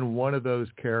have been one of those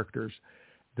characters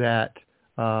that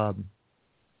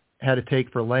had a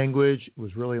take for language,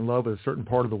 was really in love with a certain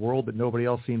part of the world that nobody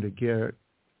else seemed to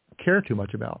care too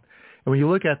much about. And when you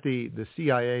look at the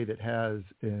CIA that has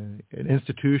an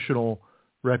institutional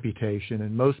reputation,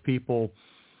 and most people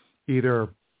either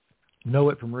know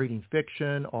it from reading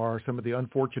fiction or some of the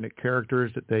unfortunate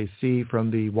characters that they see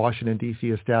from the Washington, D.C.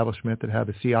 establishment that have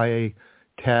a CIA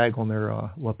tag on their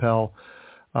lapel.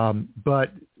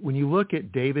 But when you look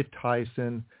at David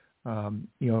Tyson,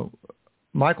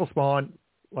 Michael Spahn,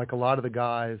 like a lot of the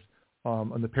guys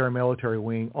on the paramilitary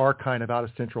wing, are kind of out of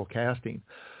central casting.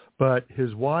 But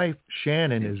his wife,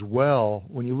 Shannon, as well,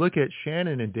 when you look at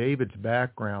Shannon and David's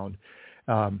background,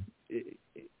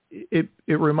 it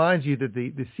reminds you that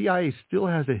the CIA still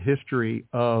has a history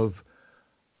of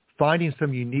finding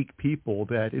some unique people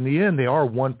that in the end they are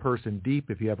one person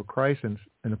deep if you have a crisis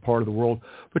in a part of the world.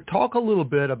 But talk a little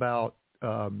bit about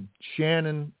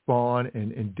Shannon Spahn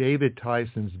and David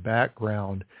Tyson's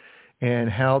background and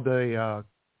how they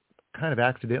kind of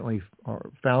accidentally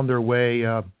found their way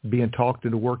being talked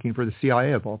into working for the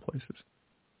CIA of all places.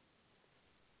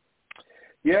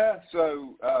 Yeah,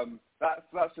 so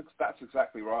that's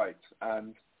exactly right,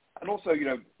 and also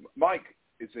Mike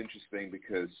is interesting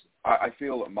because I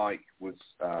feel that Mike was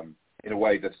in a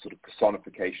way the sort of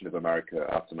personification of America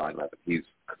after 9/11. He's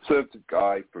a conservative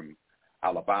guy from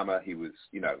Alabama. He was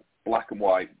black and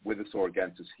white, with us or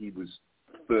against us. He was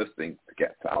the first thing to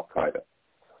get to Al Qaeda,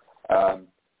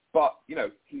 but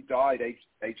he died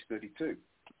age 32,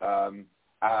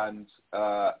 and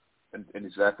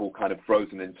is therefore kind of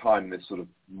frozen in time in this sort of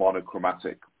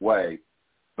monochromatic way.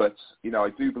 But, I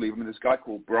do believe, this guy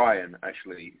called Brian,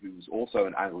 actually, who's also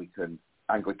an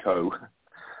Anglico,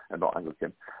 and not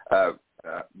Anglican,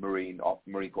 Marine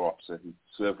Corps officer who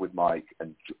served with Mike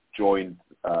and joined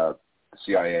the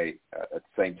CIA at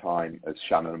the same time as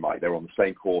Shannon and Mike. They were on the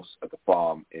same course at the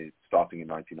farm starting in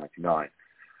 1999.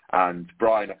 And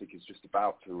Brian, I think, is just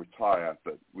about to retire,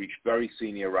 but reached very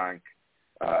senior rank,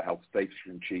 held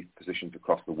station chief positions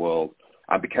across the world,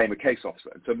 and became a case officer.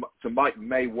 And so Mike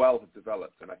may well have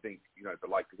developed, and I think, the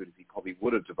likelihood is he probably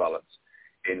would have developed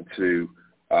into,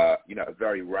 a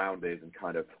very rounded and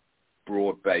kind of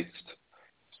broad-based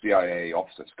CIA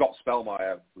officer. Scott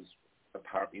Spellmeyer was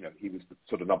apparently, he was the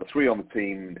sort of number 3 on the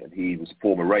team, and he was a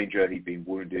former Ranger. He'd been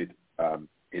wounded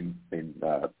in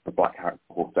the Black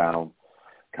Hawk Down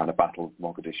kind of battle of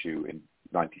Mogadishu in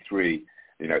 '93.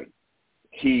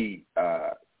 He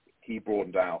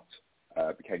broadened out,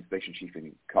 became station chief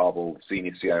in Kabul,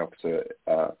 senior CIA officer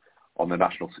on the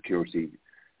National Security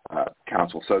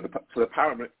Council. So the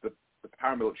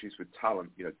paramilitaries with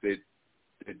talent, did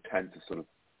tend to sort of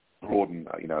broaden,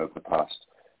 over the past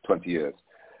 20 years.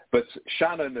 But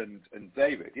Shannon and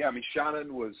David,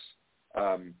 Shannon was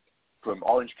from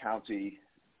Orange County,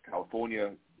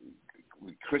 California,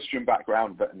 Christian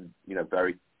background, but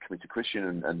very committed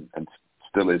Christian and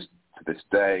still is to this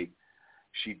day.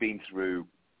 She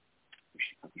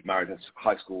married her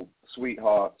high school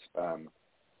sweetheart.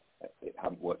 It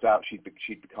hadn't worked out.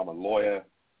 She'd become a lawyer,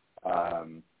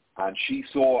 and she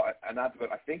saw an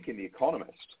advert, I think, in The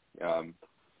Economist,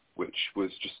 which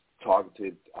was just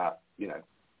targeted at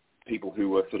people who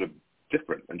were sort of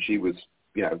different. And she was,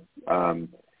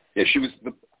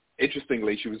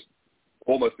 interestingly, she was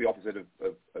almost the opposite of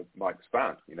Mike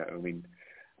Spahn.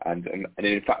 And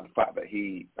in fact, the fact that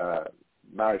he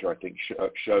married her, I think,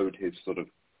 showed his sort of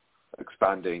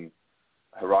expanding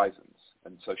horizons.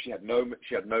 And so she had no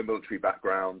military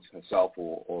background herself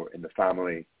or in the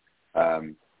family, but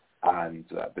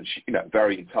she,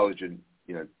 very intelligent,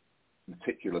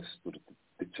 meticulous, sort of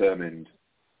determined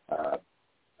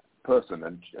person.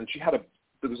 And she had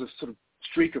there was a sort of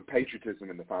streak of patriotism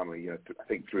in the family, I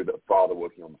think through the father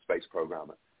working on the space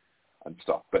program and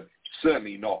stuff, but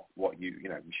certainly not what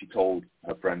she told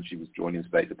her friends she was joining the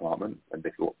State Department, and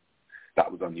they thought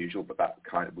that was unusual, but that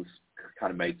kind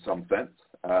of made some sense.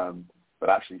 But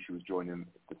actually she was joining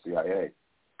the CIA.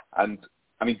 And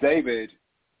I mean, David,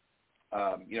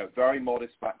 very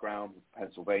modest background,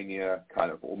 Pennsylvania,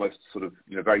 kind of almost sort of,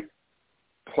 very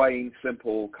plain,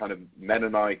 simple, kind of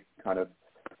Mennonite kind of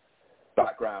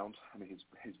background. I mean,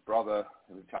 his brother,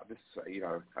 in fact, this,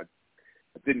 I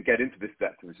didn't get into this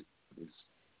depth of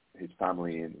his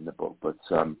family in the book, but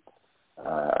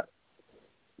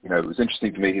it was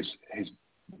interesting to me. His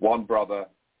one brother,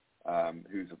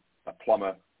 who's a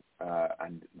plumber,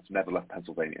 and has never left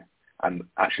Pennsylvania, and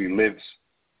actually lives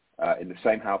in the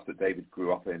same house that David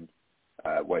grew up in,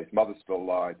 where his mother's still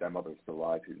alive, their mother is still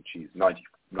alive, and she's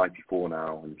 94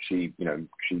 now, and she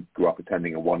grew up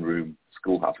attending a one-room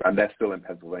schoolhouse, and they're still in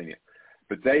Pennsylvania.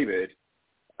 But David,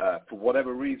 for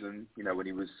whatever reason, when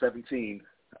he was 17,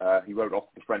 he wrote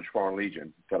off the French Foreign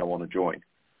Legion, said, "I want to join,"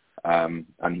 and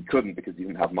he couldn't because he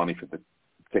didn't have money for the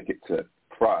ticket to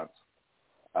France.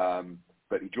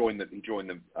 But he joined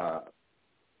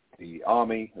the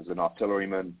army as an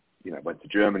artilleryman. Went to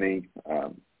Germany,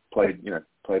 played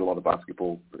a lot of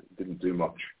basketball, but didn't do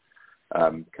much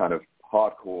kind of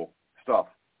hardcore stuff.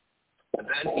 And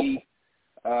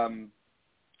then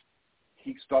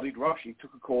he studied Russian. He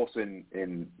took a course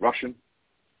in Russian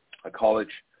at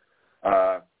college,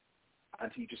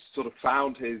 and he just sort of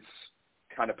found his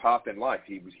kind of path in life.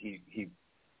 He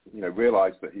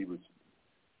realized that he was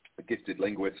a gifted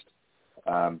linguist.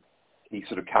 He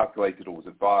sort of calculated, or was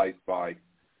advised by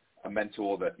a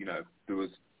mentor, that there was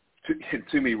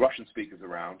too many Russian speakers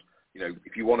around.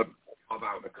 If you want to carve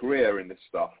out a career in this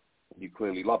stuff, and you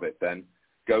clearly love it, then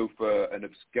go for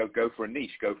a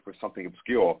niche, go for something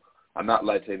obscure. And that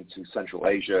led him to Central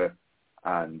Asia,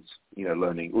 and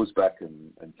learning Uzbek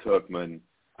and Turkmen,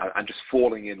 and just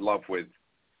falling in love with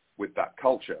that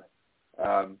culture.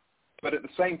 But at the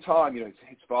same time,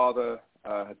 his father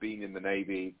had been in the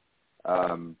Navy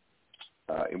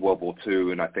in World War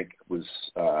II, and I think was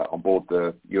on board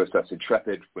the USS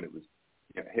Intrepid when it was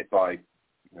hit by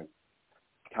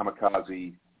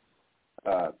kamikaze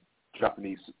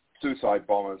Japanese suicide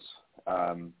bombers,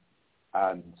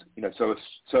 and so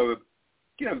there's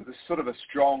sort of a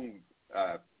strong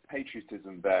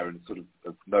patriotism there, and sort of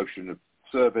a notion of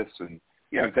service. And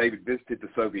David visited the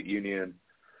Soviet Union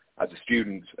as a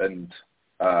student, and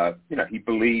he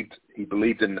believed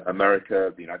in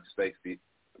America, the United States,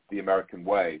 the American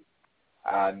way.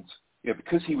 And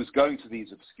because he was going to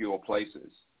these obscure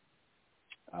places,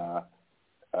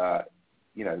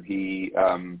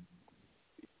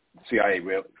 CIA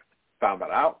really found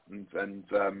that out, and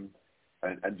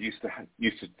used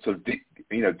to sort of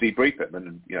debrief him,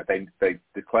 and they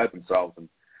declared themselves, and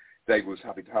Dave was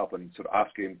happy to help, and sort of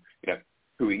ask him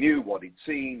who he knew, what he'd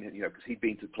seen, because he'd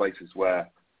been to places where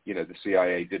the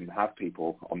CIA didn't have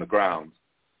people on the ground,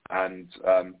 and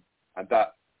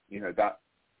that that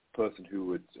person who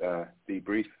would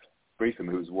debrief him,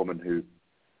 who was a woman who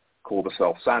called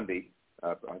herself Sandy,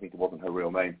 I think it wasn't her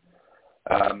real name.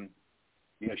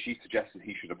 She suggested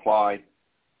he should apply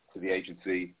to the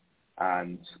agency,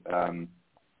 and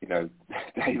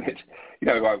David,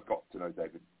 I've got to know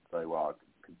David very well.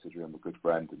 I consider him a good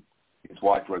friend, and his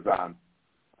wife Roseanne.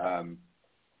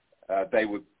 They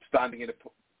were standing in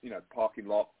a parking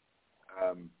lot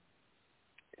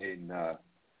in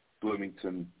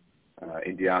Bloomington,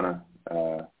 Indiana,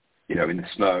 in the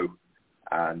snow,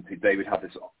 and David had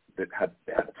this. They had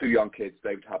two young kids.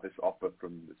 David had this offer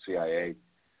from the CIA,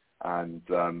 and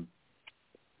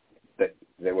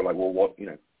they were like, "Well, what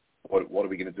are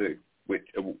we going to do?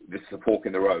 This is a fork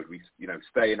in the road. We,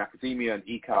 stay in academia and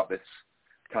eke out this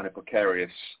kind of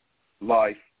precarious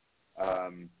life,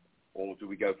 or do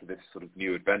we go for this sort of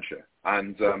new adventure?"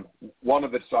 And one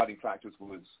of the deciding factors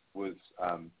was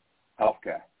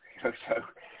healthcare.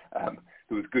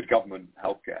 There was good government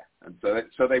healthcare, and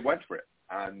so they went for it.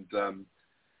 And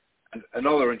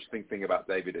another interesting thing about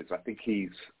David is I think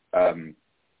he's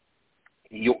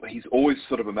always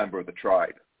sort of a member of the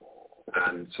tribe,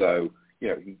 and so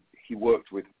he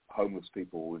worked with homeless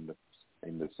people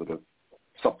in the sort of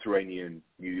subterranean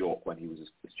New York when he was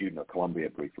a student at Columbia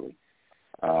briefly,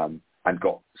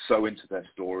 got so into their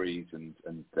stories and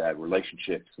their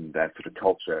relationships and their sort of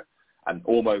culture, and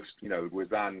almost,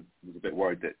 Razan was a bit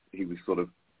worried that he was sort of,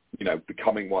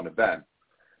 becoming one of them.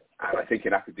 And I think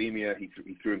in academia, he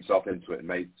threw himself into it and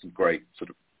made some great sort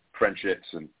of friendships,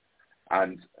 and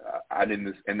in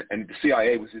the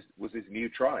CIA was his new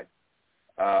tribe,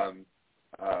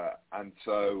 and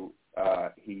so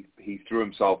he threw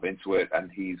himself into it,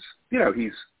 and he's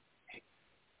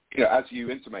as you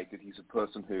intimated, he's a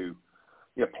person who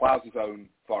plows his own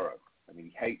furrow. I mean,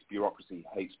 he hates bureaucracy, he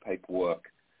hates paperwork.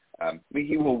 I mean,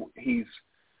 he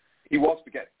wants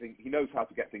to get things. He knows how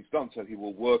to get things done, so he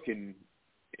will work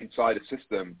inside a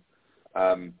system,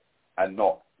 and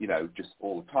not just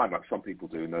all the time like some people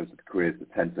do. And those are the careers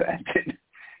that tend to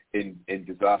end in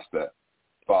disaster.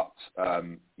 But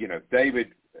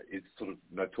David is sort of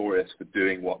notorious for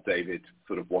doing what David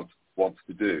sort of wants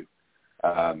to do,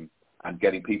 and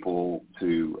getting people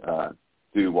to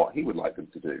do what he would like them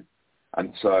to do.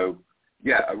 And so,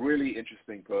 a really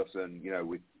interesting person,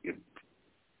 with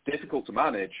difficult to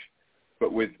manage,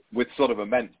 but with sort of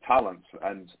immense talent.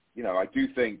 And I do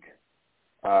think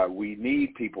we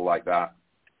need people like that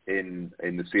in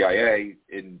the CIA,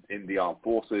 in the armed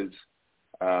forces,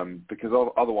 because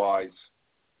otherwise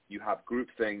you have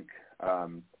groupthink.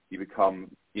 You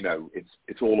become,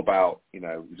 it's all about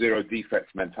zero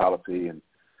defects mentality and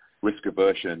risk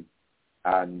aversion.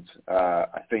 And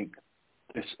I think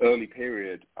this early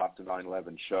period after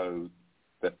 9/11 showed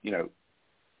that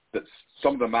that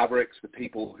some of the mavericks, the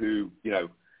people who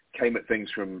came at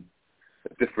things from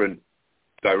a different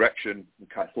direction and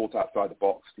kind of thought outside the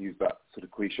box, to use that sort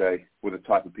of cliche, were the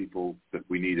type of people that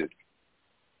we needed.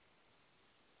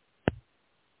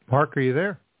 Mark, are you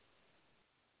there?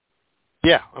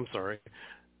 Yeah, I'm sorry.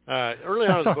 Early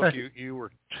on in the book, you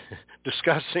were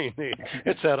discussing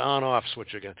it's that on-off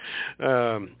switch again.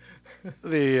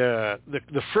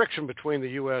 The friction between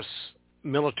the U.S.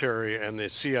 military and the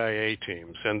CIA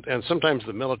teams, and sometimes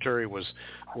the military was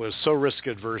so risk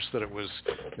adverse that it was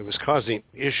causing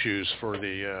issues for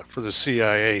the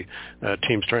CIA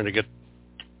teams trying to get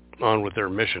on with their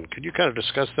mission. Could you kind of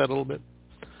discuss that a little bit?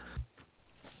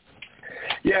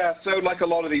 Yeah, so like a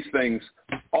lot of these things,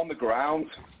 on the ground,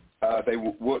 they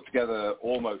work together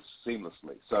almost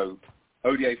seamlessly. So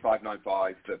ODA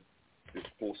 595, there's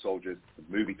 4 soldiers, the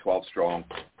movie 12 strong,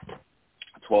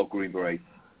 12 Green Berets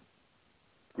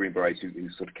who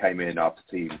sort of came in after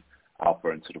Team Alpha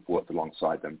and sort of worked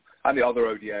alongside them. And the other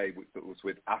ODA that was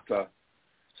with Atta.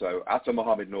 So Atta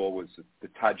Mohammed Noor was the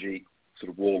Tajik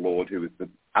sort of warlord who was the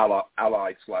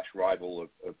ally/rival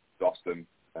of Dostum,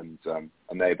 and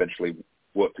they eventually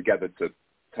worked together to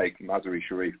take Mazar-e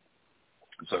Sharif.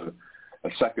 So a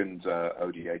second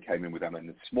ODA came in with them, and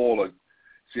the smaller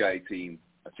CIA team,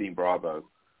 Team Bravo,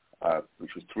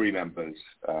 which was 3 members,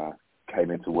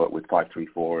 came in to work with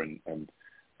 534 and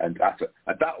Atta.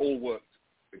 And that all worked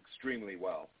extremely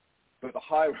well. But the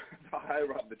higher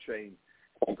up the chain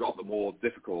you got, the more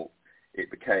difficult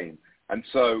it became. And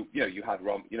so, you had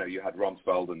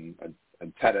Rumsfeld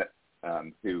and Tenet,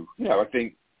 who, I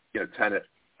think, Tenet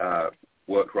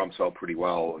worked Rumsfeld pretty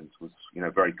well and was,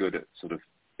 very good at sort of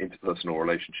interpersonal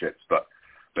relationships. But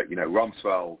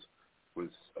Rumsfeld was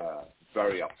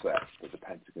very upset that the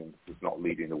Pentagon was not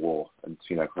leading the war, and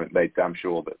made damn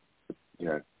sure that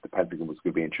the Pentagon was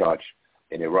going to be in charge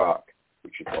in Iraq,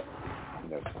 which is a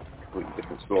completely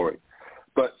different story.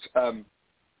 But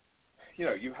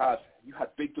you had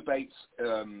big debates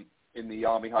in the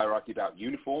Army hierarchy about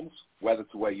uniforms, whether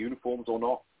to wear uniforms or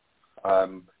not.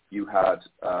 You had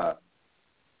a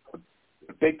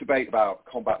big debate about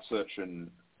combat search and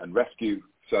rescue.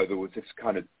 So there was this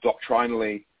kind of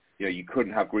doctrinally, you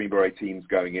couldn't have Green Beret teams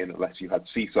going in unless you had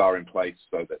CSAR in place,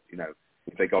 so that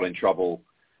if they got in trouble,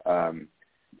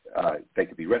 they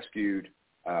could be rescued,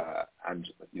 and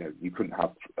you couldn't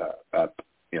have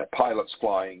pilots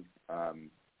flying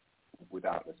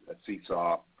without a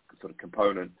CSAR sort of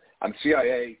component. And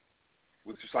CIA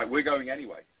was just like, we're going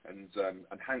anyway. And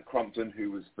Hank Crumpton,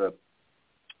 who was the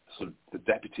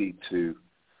deputy to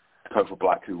Cofer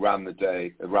Black, who ran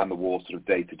the war sort of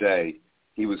day to day,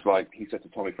 he said to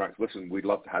Tommy Franks, listen, we'd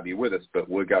love to have you with us, but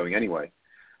we're going anyway.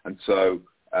 And so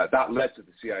that led to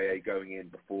the CIA going in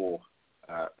before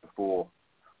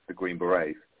the Green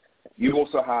Berets. You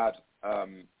also had a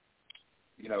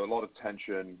lot of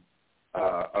tension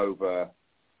over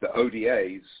the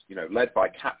ODAs, led by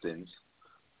captains,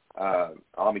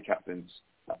 Army captains,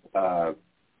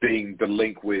 being the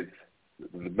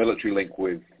military link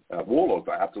with warlords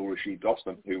like Abdul Rashid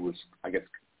Dostum, who was, I guess,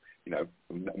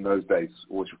 in those days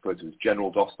always referred to as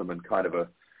General Dostum, and kind of a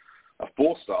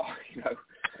 4-star,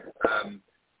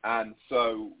 And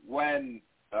so when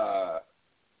the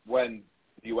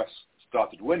U.S.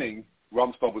 started winning,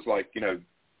 Rumsfeld was like,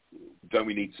 don't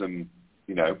we need some,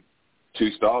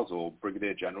 2-stars or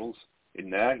brigadier generals in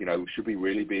there? Should we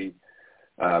really be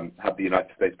have the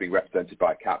United States being represented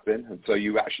by a captain? And so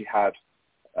you actually had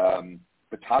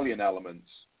battalion elements,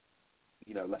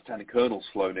 lieutenant colonels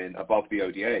flown in above the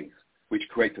ODAs, which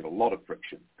created a lot of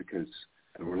friction because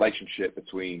the relationship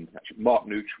between, actually Mark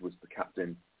Nooch was the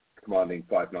captain commanding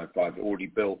 595, already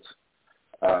built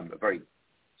a very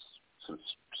sort of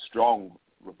strong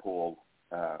rapport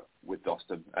with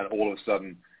Dostum, and all of a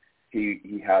sudden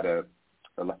he had a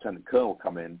lieutenant colonel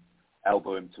come in,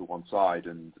 elbow him to one side,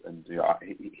 and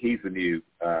he's the new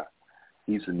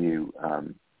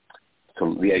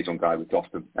sort of liaison guy with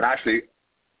Dostum. And actually,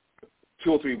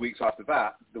 2 or 3 weeks after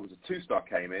that, there was a 2-star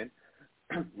came in,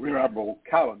 Rear Admiral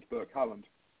Burke Halland,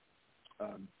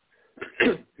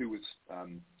 who was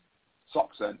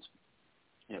SOCCENT,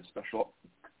 special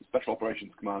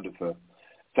operations commander for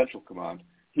Central Command.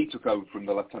 He took over from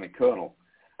the lieutenant colonel,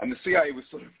 and the CIA was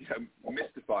sort of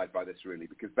mystified by this really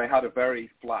because they had a very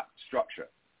flat structure,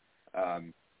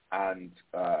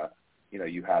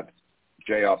 you had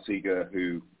J.R. Seeger,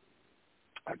 who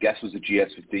I guess was a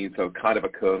GS-15, so kind of a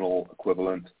colonel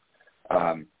equivalent,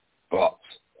 but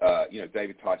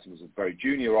David Tyson was a very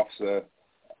junior officer,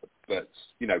 but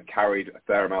carried a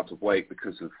fair amount of weight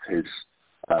because of his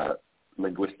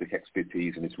linguistic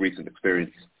expertise and his recent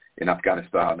experience in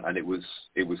Afghanistan, and it was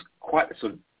quite a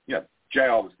sort of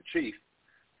JR was the chief,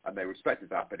 and they respected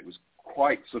that, but it was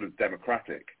quite sort of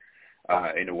democratic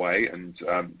in a way, and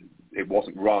it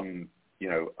wasn't run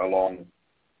along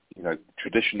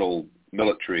traditional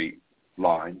military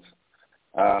lines,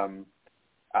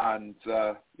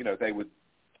 they would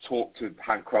talk to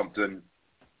Hank Crumpton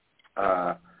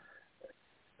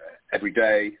every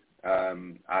day,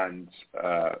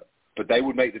 but they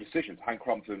would make the decisions. Hank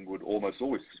Crumpton would almost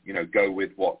always, go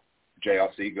with what J.R.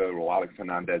 Seeger or Alex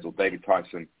Hernandez or David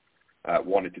Tyson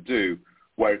wanted to do,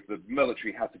 whereas the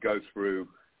military had to go through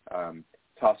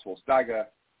Task Force Dagger,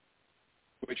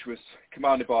 which was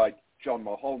commanded by John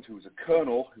Mulholland, who was a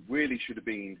colonel, who really should have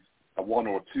been a 1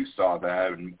 or a 2-star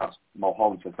there, and as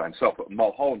Mulholland says by himself, but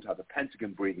Mulholland had the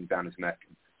Pentagon breathing down his neck,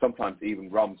 and sometimes even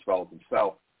Rumsfeld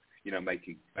himself,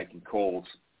 making calls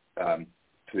to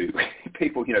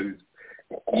people, who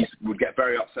would get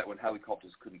very upset when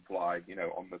helicopters couldn't fly,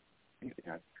 on the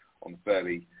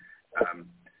fairly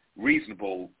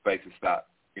reasonable basis that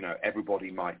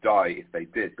everybody might die if they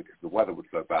did because the weather was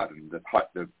so bad and the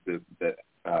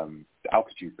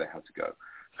altitudes they had to go.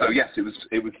 So yes,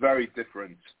 it was very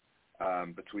different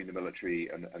between the military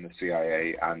and the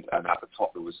CIA, and at the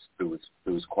top there was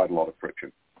quite a lot of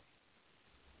friction.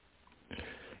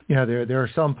 There are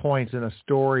some points in a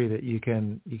story that you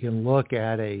can look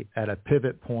at a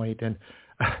pivot point, and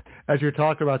as you're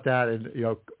talking about that, and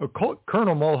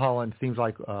Colonel Mulholland seems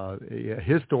like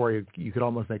his story, you could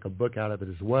almost make a book out of it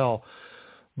as well.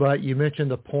 But you mentioned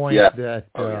the point that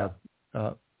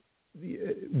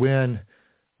when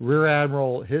Rear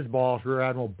Admiral, his boss, Rear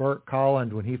Admiral Burke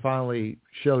Holland, when he finally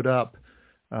showed up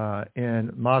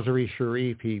in Mazar-e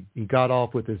Sharif, he got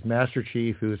off with his Master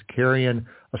Chief, who was carrying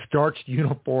a starched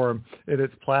uniform in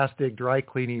its plastic dry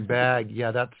cleaning bag.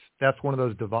 Yeah, that's one of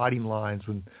those dividing lines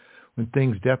when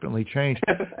things definitely change.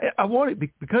 I want it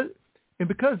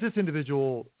because this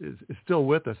individual is still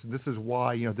with us, and this is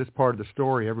why this part of the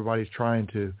story everybody's trying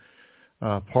to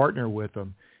partner with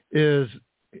him, is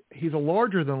he's a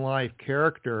larger than life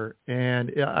character,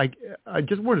 and I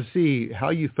just want to see how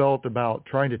you felt about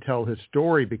trying to tell his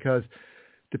story, because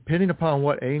depending upon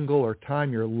what angle or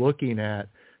time you're looking at,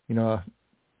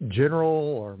 General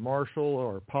or Marshal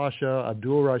or Pasha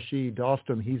Abdul Rashid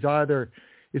Dostum,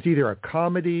 it's either a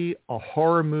comedy, a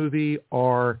horror movie,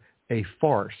 or a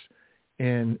farce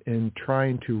in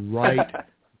trying to write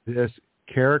this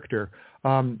character.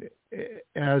 As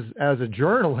a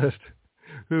journalist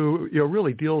who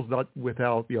really deals not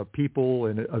without people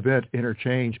and event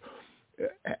interchange,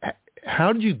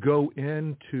 how did you go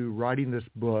into writing this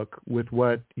book with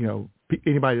what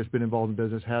anybody that's been involved in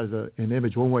business has an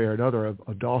image one way or another of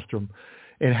Dostum,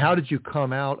 and how did you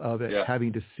come out of it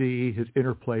having to see his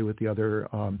interplay with the other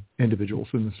individuals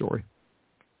in the story?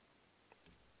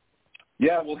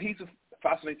 Yeah, well, he's a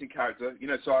fascinating character.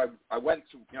 So I went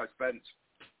to I spent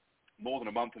more than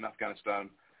a month in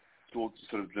Afghanistan towards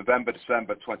sort of November,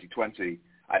 December 2020,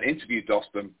 and interviewed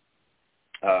Dostum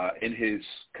in his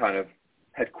kind of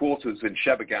headquarters in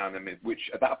Sheberghan, which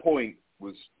at that point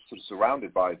was sort of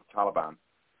surrounded by the Taliban.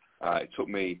 It took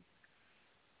me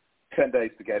 10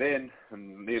 days to get in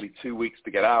and nearly 2 weeks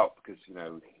to get out because,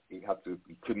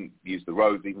 he couldn't use the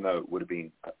roads, even though it would have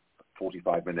been a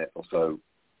 45-minute or so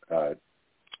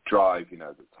drive,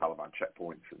 the Taliban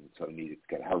checkpoints, and so he needed to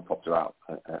get a helicopter out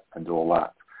and all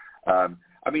that.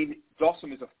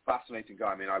 Dostum is a fascinating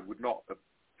guy. I would not have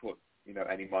put,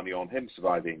 any money on him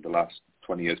surviving the last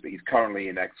 20 years, but he's currently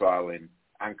in exile in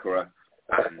Ankara,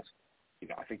 and,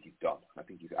 I think he's done. I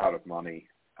think he's out of money.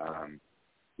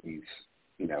 He's,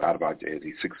 out of ideas.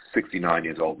 He's 69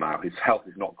 years old now. His health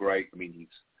is not great. He's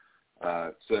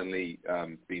certainly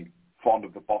been fond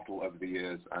of the bottle over the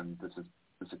years, and this is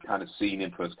a kind of scene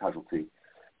in First Casualty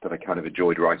that I kind of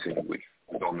enjoyed writing, which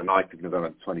was on the night of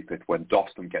November 25th when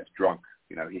Dostum gets drunk.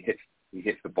 He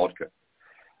hits the vodka.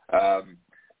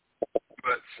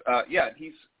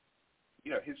 He's,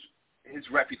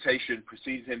 his reputation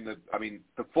precedes him.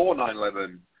 Before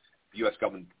 9/11, the U.S.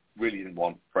 government really didn't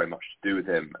want very much to do with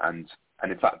him, and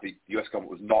in fact, the U.S.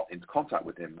 government was not in contact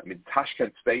with him.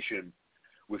 Tashkent Station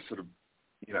was sort of,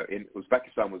 in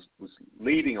Uzbekistan was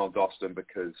leading on Dostum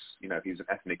because, he's an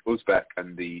ethnic Uzbek,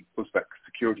 and the Uzbek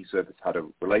security service had a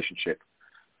relationship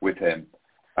with him.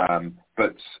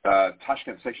 But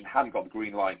Tashkent Station hadn't got the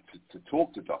green light to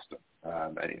talk to Dostum,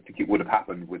 and I think it would have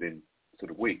happened within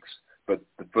sort of weeks. But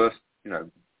the first,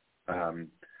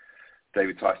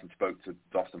 David Tyson spoke to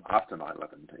Dostum after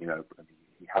 9/11.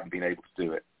 He hadn't been able to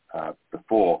do it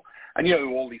before. And,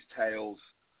 all these tales,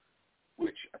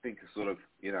 which I think are sort of,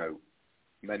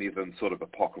 many of them sort of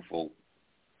apocryphal,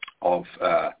 of,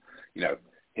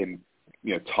 him,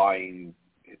 tying,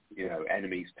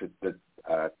 enemies to the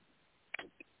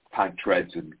tank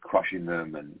treads and crushing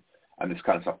them and this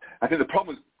kind of stuff. I think the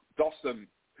problem was Dostum,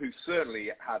 who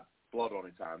certainly had blood on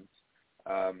his hands,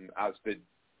 as did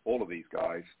all of these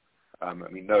guys.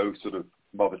 No sort of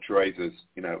Mother Teresa's,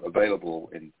 available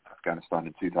in Afghanistan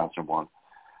in 2001.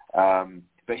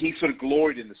 But he sort of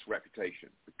gloried in this reputation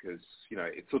because,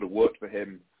 it sort of worked for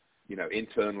him,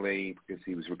 internally, because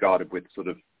he was regarded with sort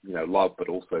of, love, but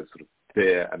also sort of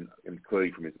fear and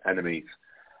clearly from his enemies.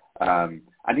 And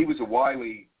he was a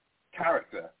wily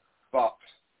character, but,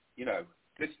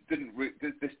 this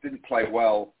didn't play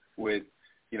well with,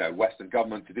 Western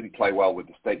governments. It didn't play well with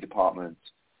the State Department.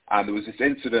 And there was this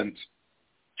incident,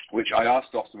 which I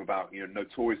asked Dostum about,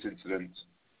 notorious incident,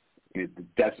 the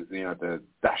desert, the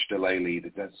Dasht al-Layli, the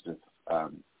desert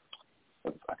of,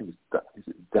 I think it's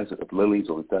the Desert of Lilies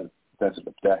or the Desert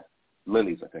of Death,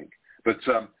 Lilies, I think. But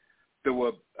there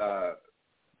were,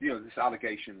 this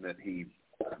allegation that he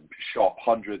shot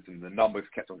hundreds, and the numbers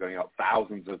kept on going up,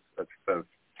 thousands of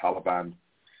Taliban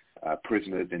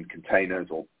prisoners in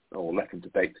containers or left them to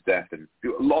bake to death, and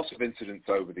lots of incidents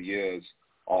over the years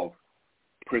of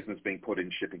prisoners being put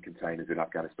in shipping containers in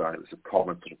Afghanistan. It was a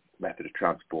common sort of method of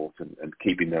transport and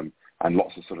keeping them, and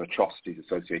lots of sort of atrocities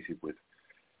associated with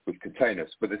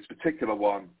containers. But this particular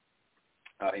one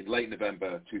in late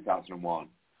November 2001,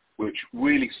 which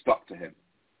really stuck to him,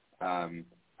 and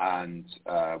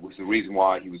was the reason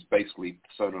why he was basically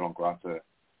persona non grata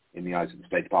in the eyes of the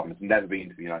State Department. Has never been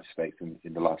to the United States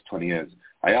in the last 20 years.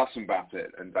 I asked him about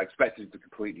it, and I expected him to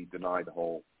completely deny the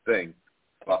whole thing,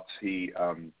 but he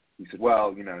said,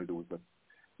 well, there was a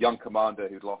young commander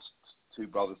who'd lost two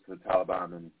brothers to the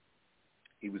Taliban, and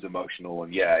he was emotional,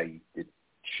 and he did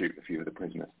shoot a few of the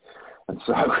prisoners. And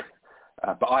so,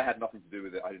 but I had nothing to do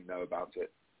with it. I didn't know about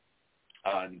it.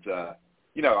 And, I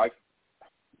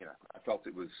felt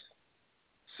it was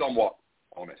somewhat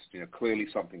honest. Clearly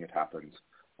something had happened.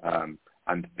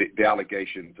 And the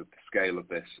allegations of the scale of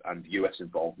this and U.S.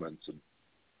 involvement and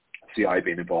CIA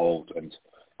being involved and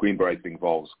Green Berets being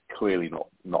involved is clearly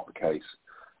not the case.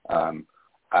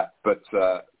 But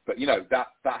that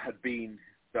had been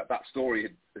that story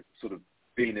had sort of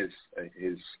been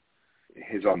his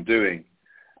undoing,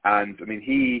 and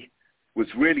he was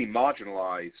really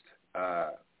marginalized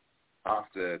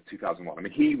after 2001. In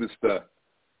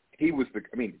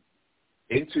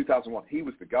 2001 he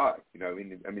was the guy.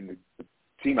 The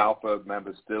Team Alpha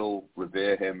members still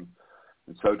revere him,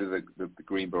 and so do the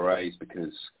Green Berets,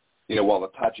 because while the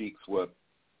Tajiks were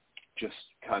just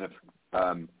kind of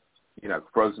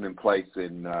frozen in place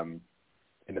in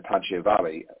the Panjshir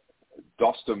Valley,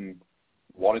 Dostum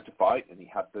wanted to fight, and he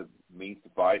had the means to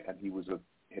fight, and he was a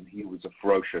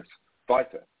ferocious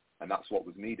fighter, and that's what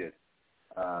was needed.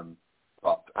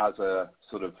 But as a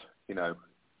sort of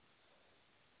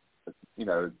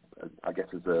I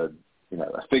guess as a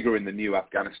figure in the new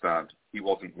Afghanistan, he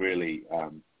wasn't really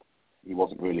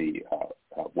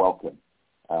welcome.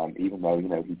 Even though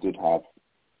he did have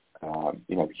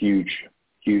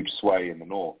huge sway in the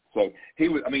north. So he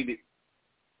was.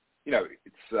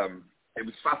 It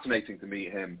was fascinating to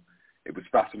meet him. It was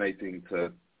fascinating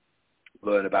to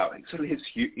learn about sort of his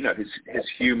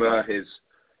humor, his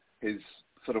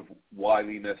sort of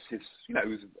wiliness. He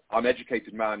was an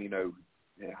uneducated man.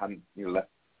 Hadn't left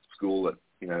school at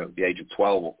the age of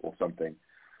 12 or something.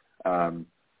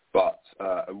 But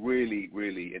a really,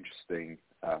 really interesting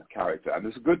character. And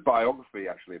there's a good biography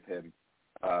actually of him.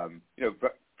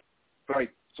 Very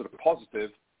sort of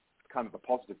positive, kind of a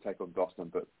positive take on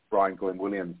Dostum, but Brian Glynn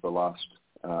Williams, the last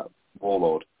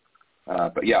warlord.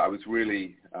 But yeah, I was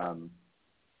really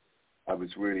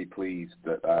pleased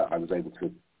that I was able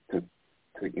to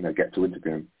get to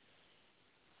interview him.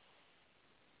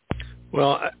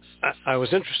 Well, I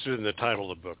was interested in the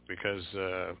title of the book because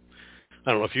I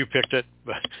don't know if you picked it,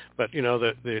 but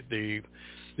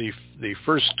the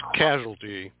first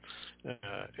casualty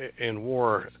in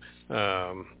war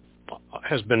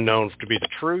has been known to be the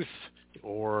truth,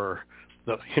 or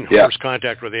the first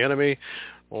contact with the enemy,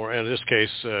 or in this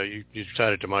case you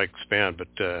decided to expand. But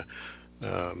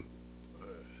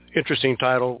interesting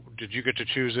title. Did you get to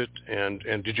choose it,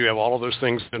 and did you have all of those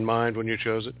things in mind when you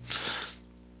chose it?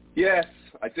 Yes,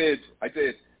 I did.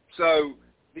 So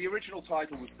the original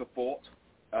title was The Fort,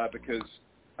 because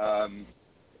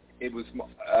it was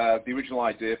the original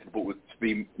idea for the book was to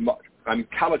be much.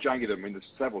 Kalajangi, there's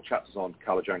several chapters on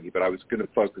Kalajangi, but I was going to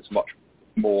focus much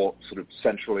more sort of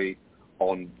centrally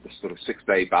on the sort of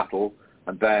 6-day battle,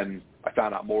 and then I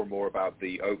found out more and more about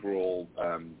the overall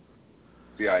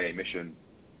CIA mission.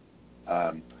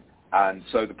 And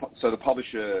so the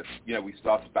publisher, we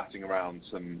started batting around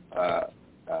some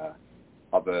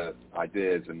other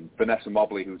ideas, and Vanessa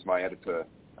Mobley, who's my editor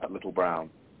at Little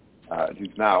Brown,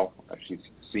 who's now actually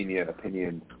senior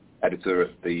opinion editor at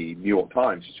the New York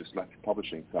Times, she's just left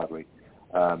publishing, sadly.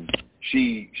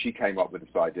 She came up with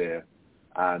this idea,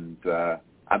 and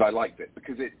I liked it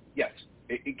because it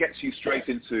gets you straight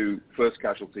into First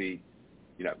Casualty,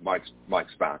 Mike's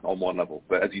Spann on one level,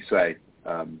 but as you say,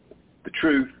 the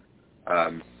truth,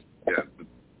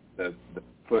 the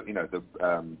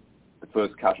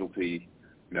first casualty,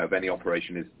 of any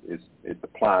operation is the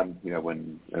plan,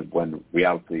 when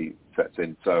reality sets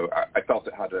in. So I felt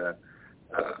it had a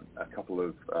couple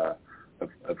of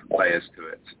layers to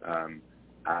it,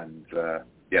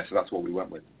 so that's what we went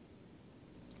with.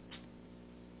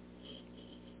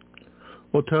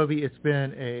 Well, Toby, it's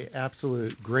been an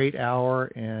absolute great hour,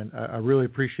 and I really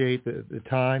appreciate the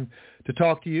time to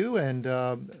talk to you and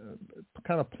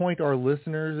kind of point our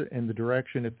listeners in the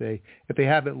direction if they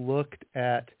haven't looked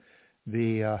at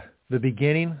the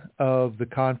beginning of the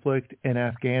conflict in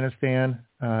Afghanistan,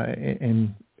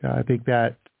 and I think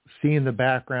that seeing the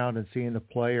background and seeing the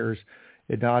players,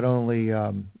 it not only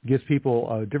gives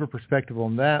people a different perspective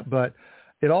on that, but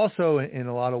it also, in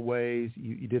a lot of ways,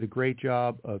 you did a great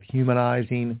job of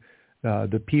humanizing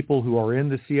the people who are in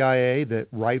the CIA that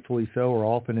rightfully so are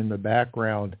often in the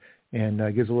background, and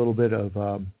gives a little bit of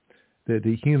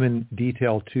the human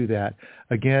detail to that.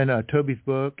 Again, Toby's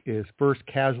book is First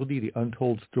Casualty, The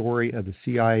Untold Story of the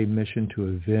CIA Mission to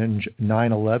Avenge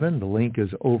 9/11. The link is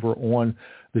over on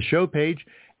the show page.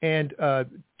 And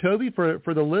Toby, for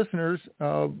the listeners,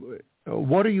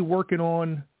 what are you working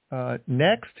on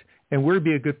next? And where would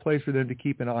be a good place for them to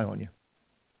keep an eye on you?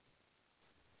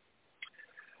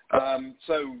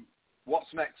 So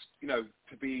what's next, to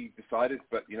be decided,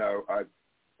 but, I've,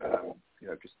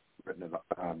 just written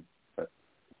a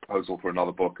proposal for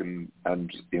another book and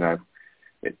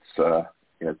it's,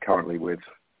 currently with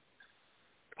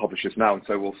publishers now. And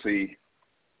so we'll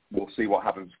see what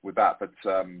happens with that. But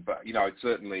I'd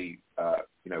certainly,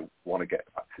 want to get,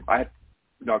 I had,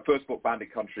 first book,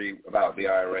 Bandit Country, about the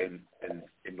IRA in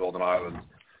Northern Ireland,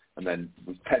 and then it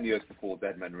was 10 years before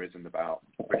Dead Men Risen about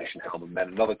British Intel, and then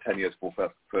another 10 years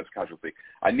before First Casualty.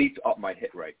 I need to up my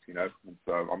hit rate, and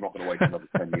so I'm not going to wait another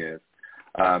 10 years.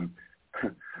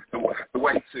 The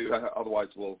way to, otherwise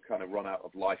we'll kind of run out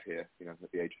of life here,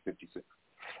 at the age of 56.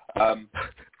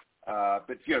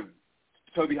 But,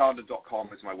 TobyHarnden.com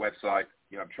is my website.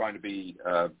 I'm trying to be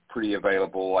pretty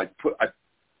available. I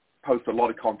post a lot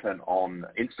of content on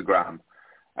Instagram,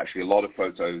 actually a lot of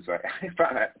photos. In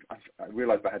fact, I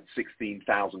realized I had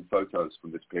 16,000 photos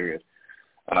from this period.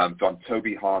 So I'm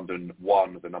Toby Harnden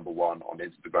 1, the number 1 on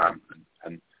Instagram,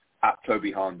 and at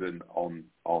Toby Harnden on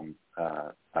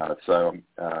so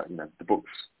the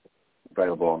book's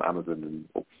available on Amazon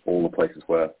and all the places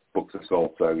where books are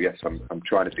sold. So yes, I'm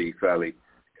trying to be fairly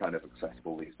kind of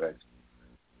accessible these days.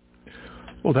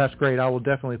 Well, that's great. I will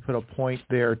definitely put a point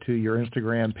there to your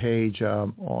Instagram page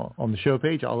on the show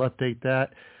page. I'll update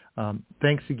that.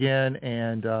 Thanks again,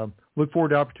 and look forward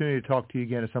to the opportunity to talk to you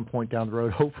again at some point down the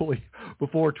road, hopefully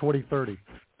before 2030.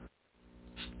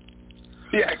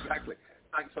 Yeah, exactly.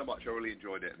 thanks so much. I really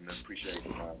enjoyed it and appreciate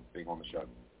being on the show.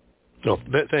 No,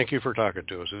 thank you for talking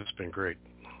to us. It's been great.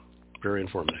 Very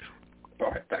informative.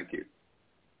 All right. Thank you.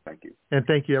 Thank you. And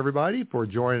thank you, everybody, for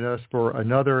joining us for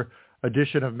another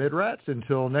edition of Midrats.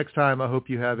 Until next time, I hope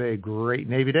you have a great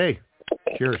Navy Day.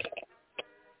 Cheers.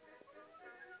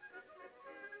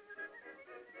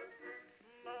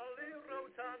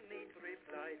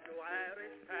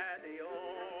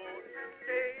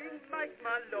 Mike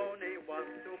Maloney wants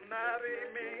to marry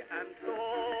me, and so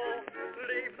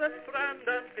leave the Strand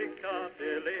and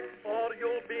Piccadilly, or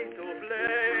you'll be to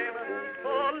blame.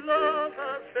 For love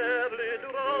has fairly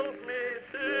drove me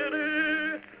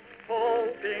silly,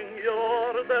 hoping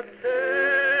you're the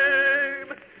same.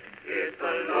 It's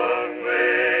a long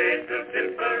way to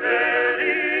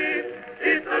Tipperary,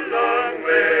 it's a long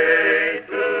way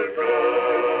to go.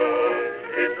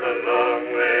 It's a long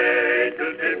way to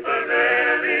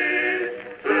Tipperary,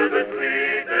 the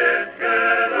sweetest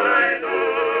girl I know.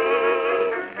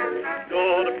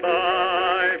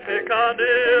 Goodbye,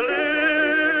 Piccadilly,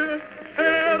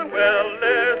 farewell,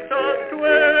 Leicester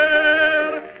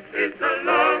Square. It's a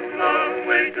long, long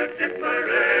way to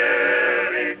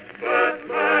Tipperary, but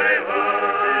my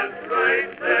heart's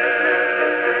right there.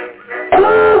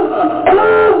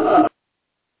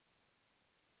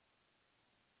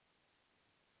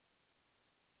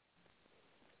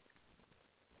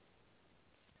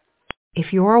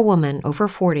 If you're a woman over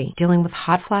 40 dealing with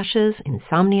hot flashes,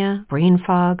 insomnia, brain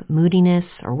fog, moodiness,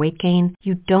 or weight gain,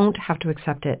 you don't have to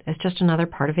accept it as just another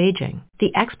part of aging.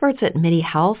 The experts at MIDI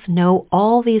Health know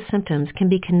all these symptoms can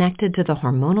be connected to the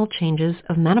hormonal changes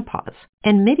of menopause.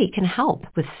 And MIDI can help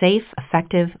with safe,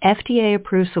 effective,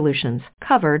 FDA-approved solutions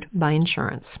covered by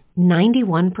insurance.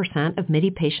 91% of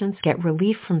MIDI patients get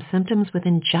relief from symptoms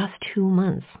within just 2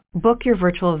 months. Book your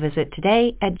virtual visit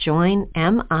today at joinmidi.com.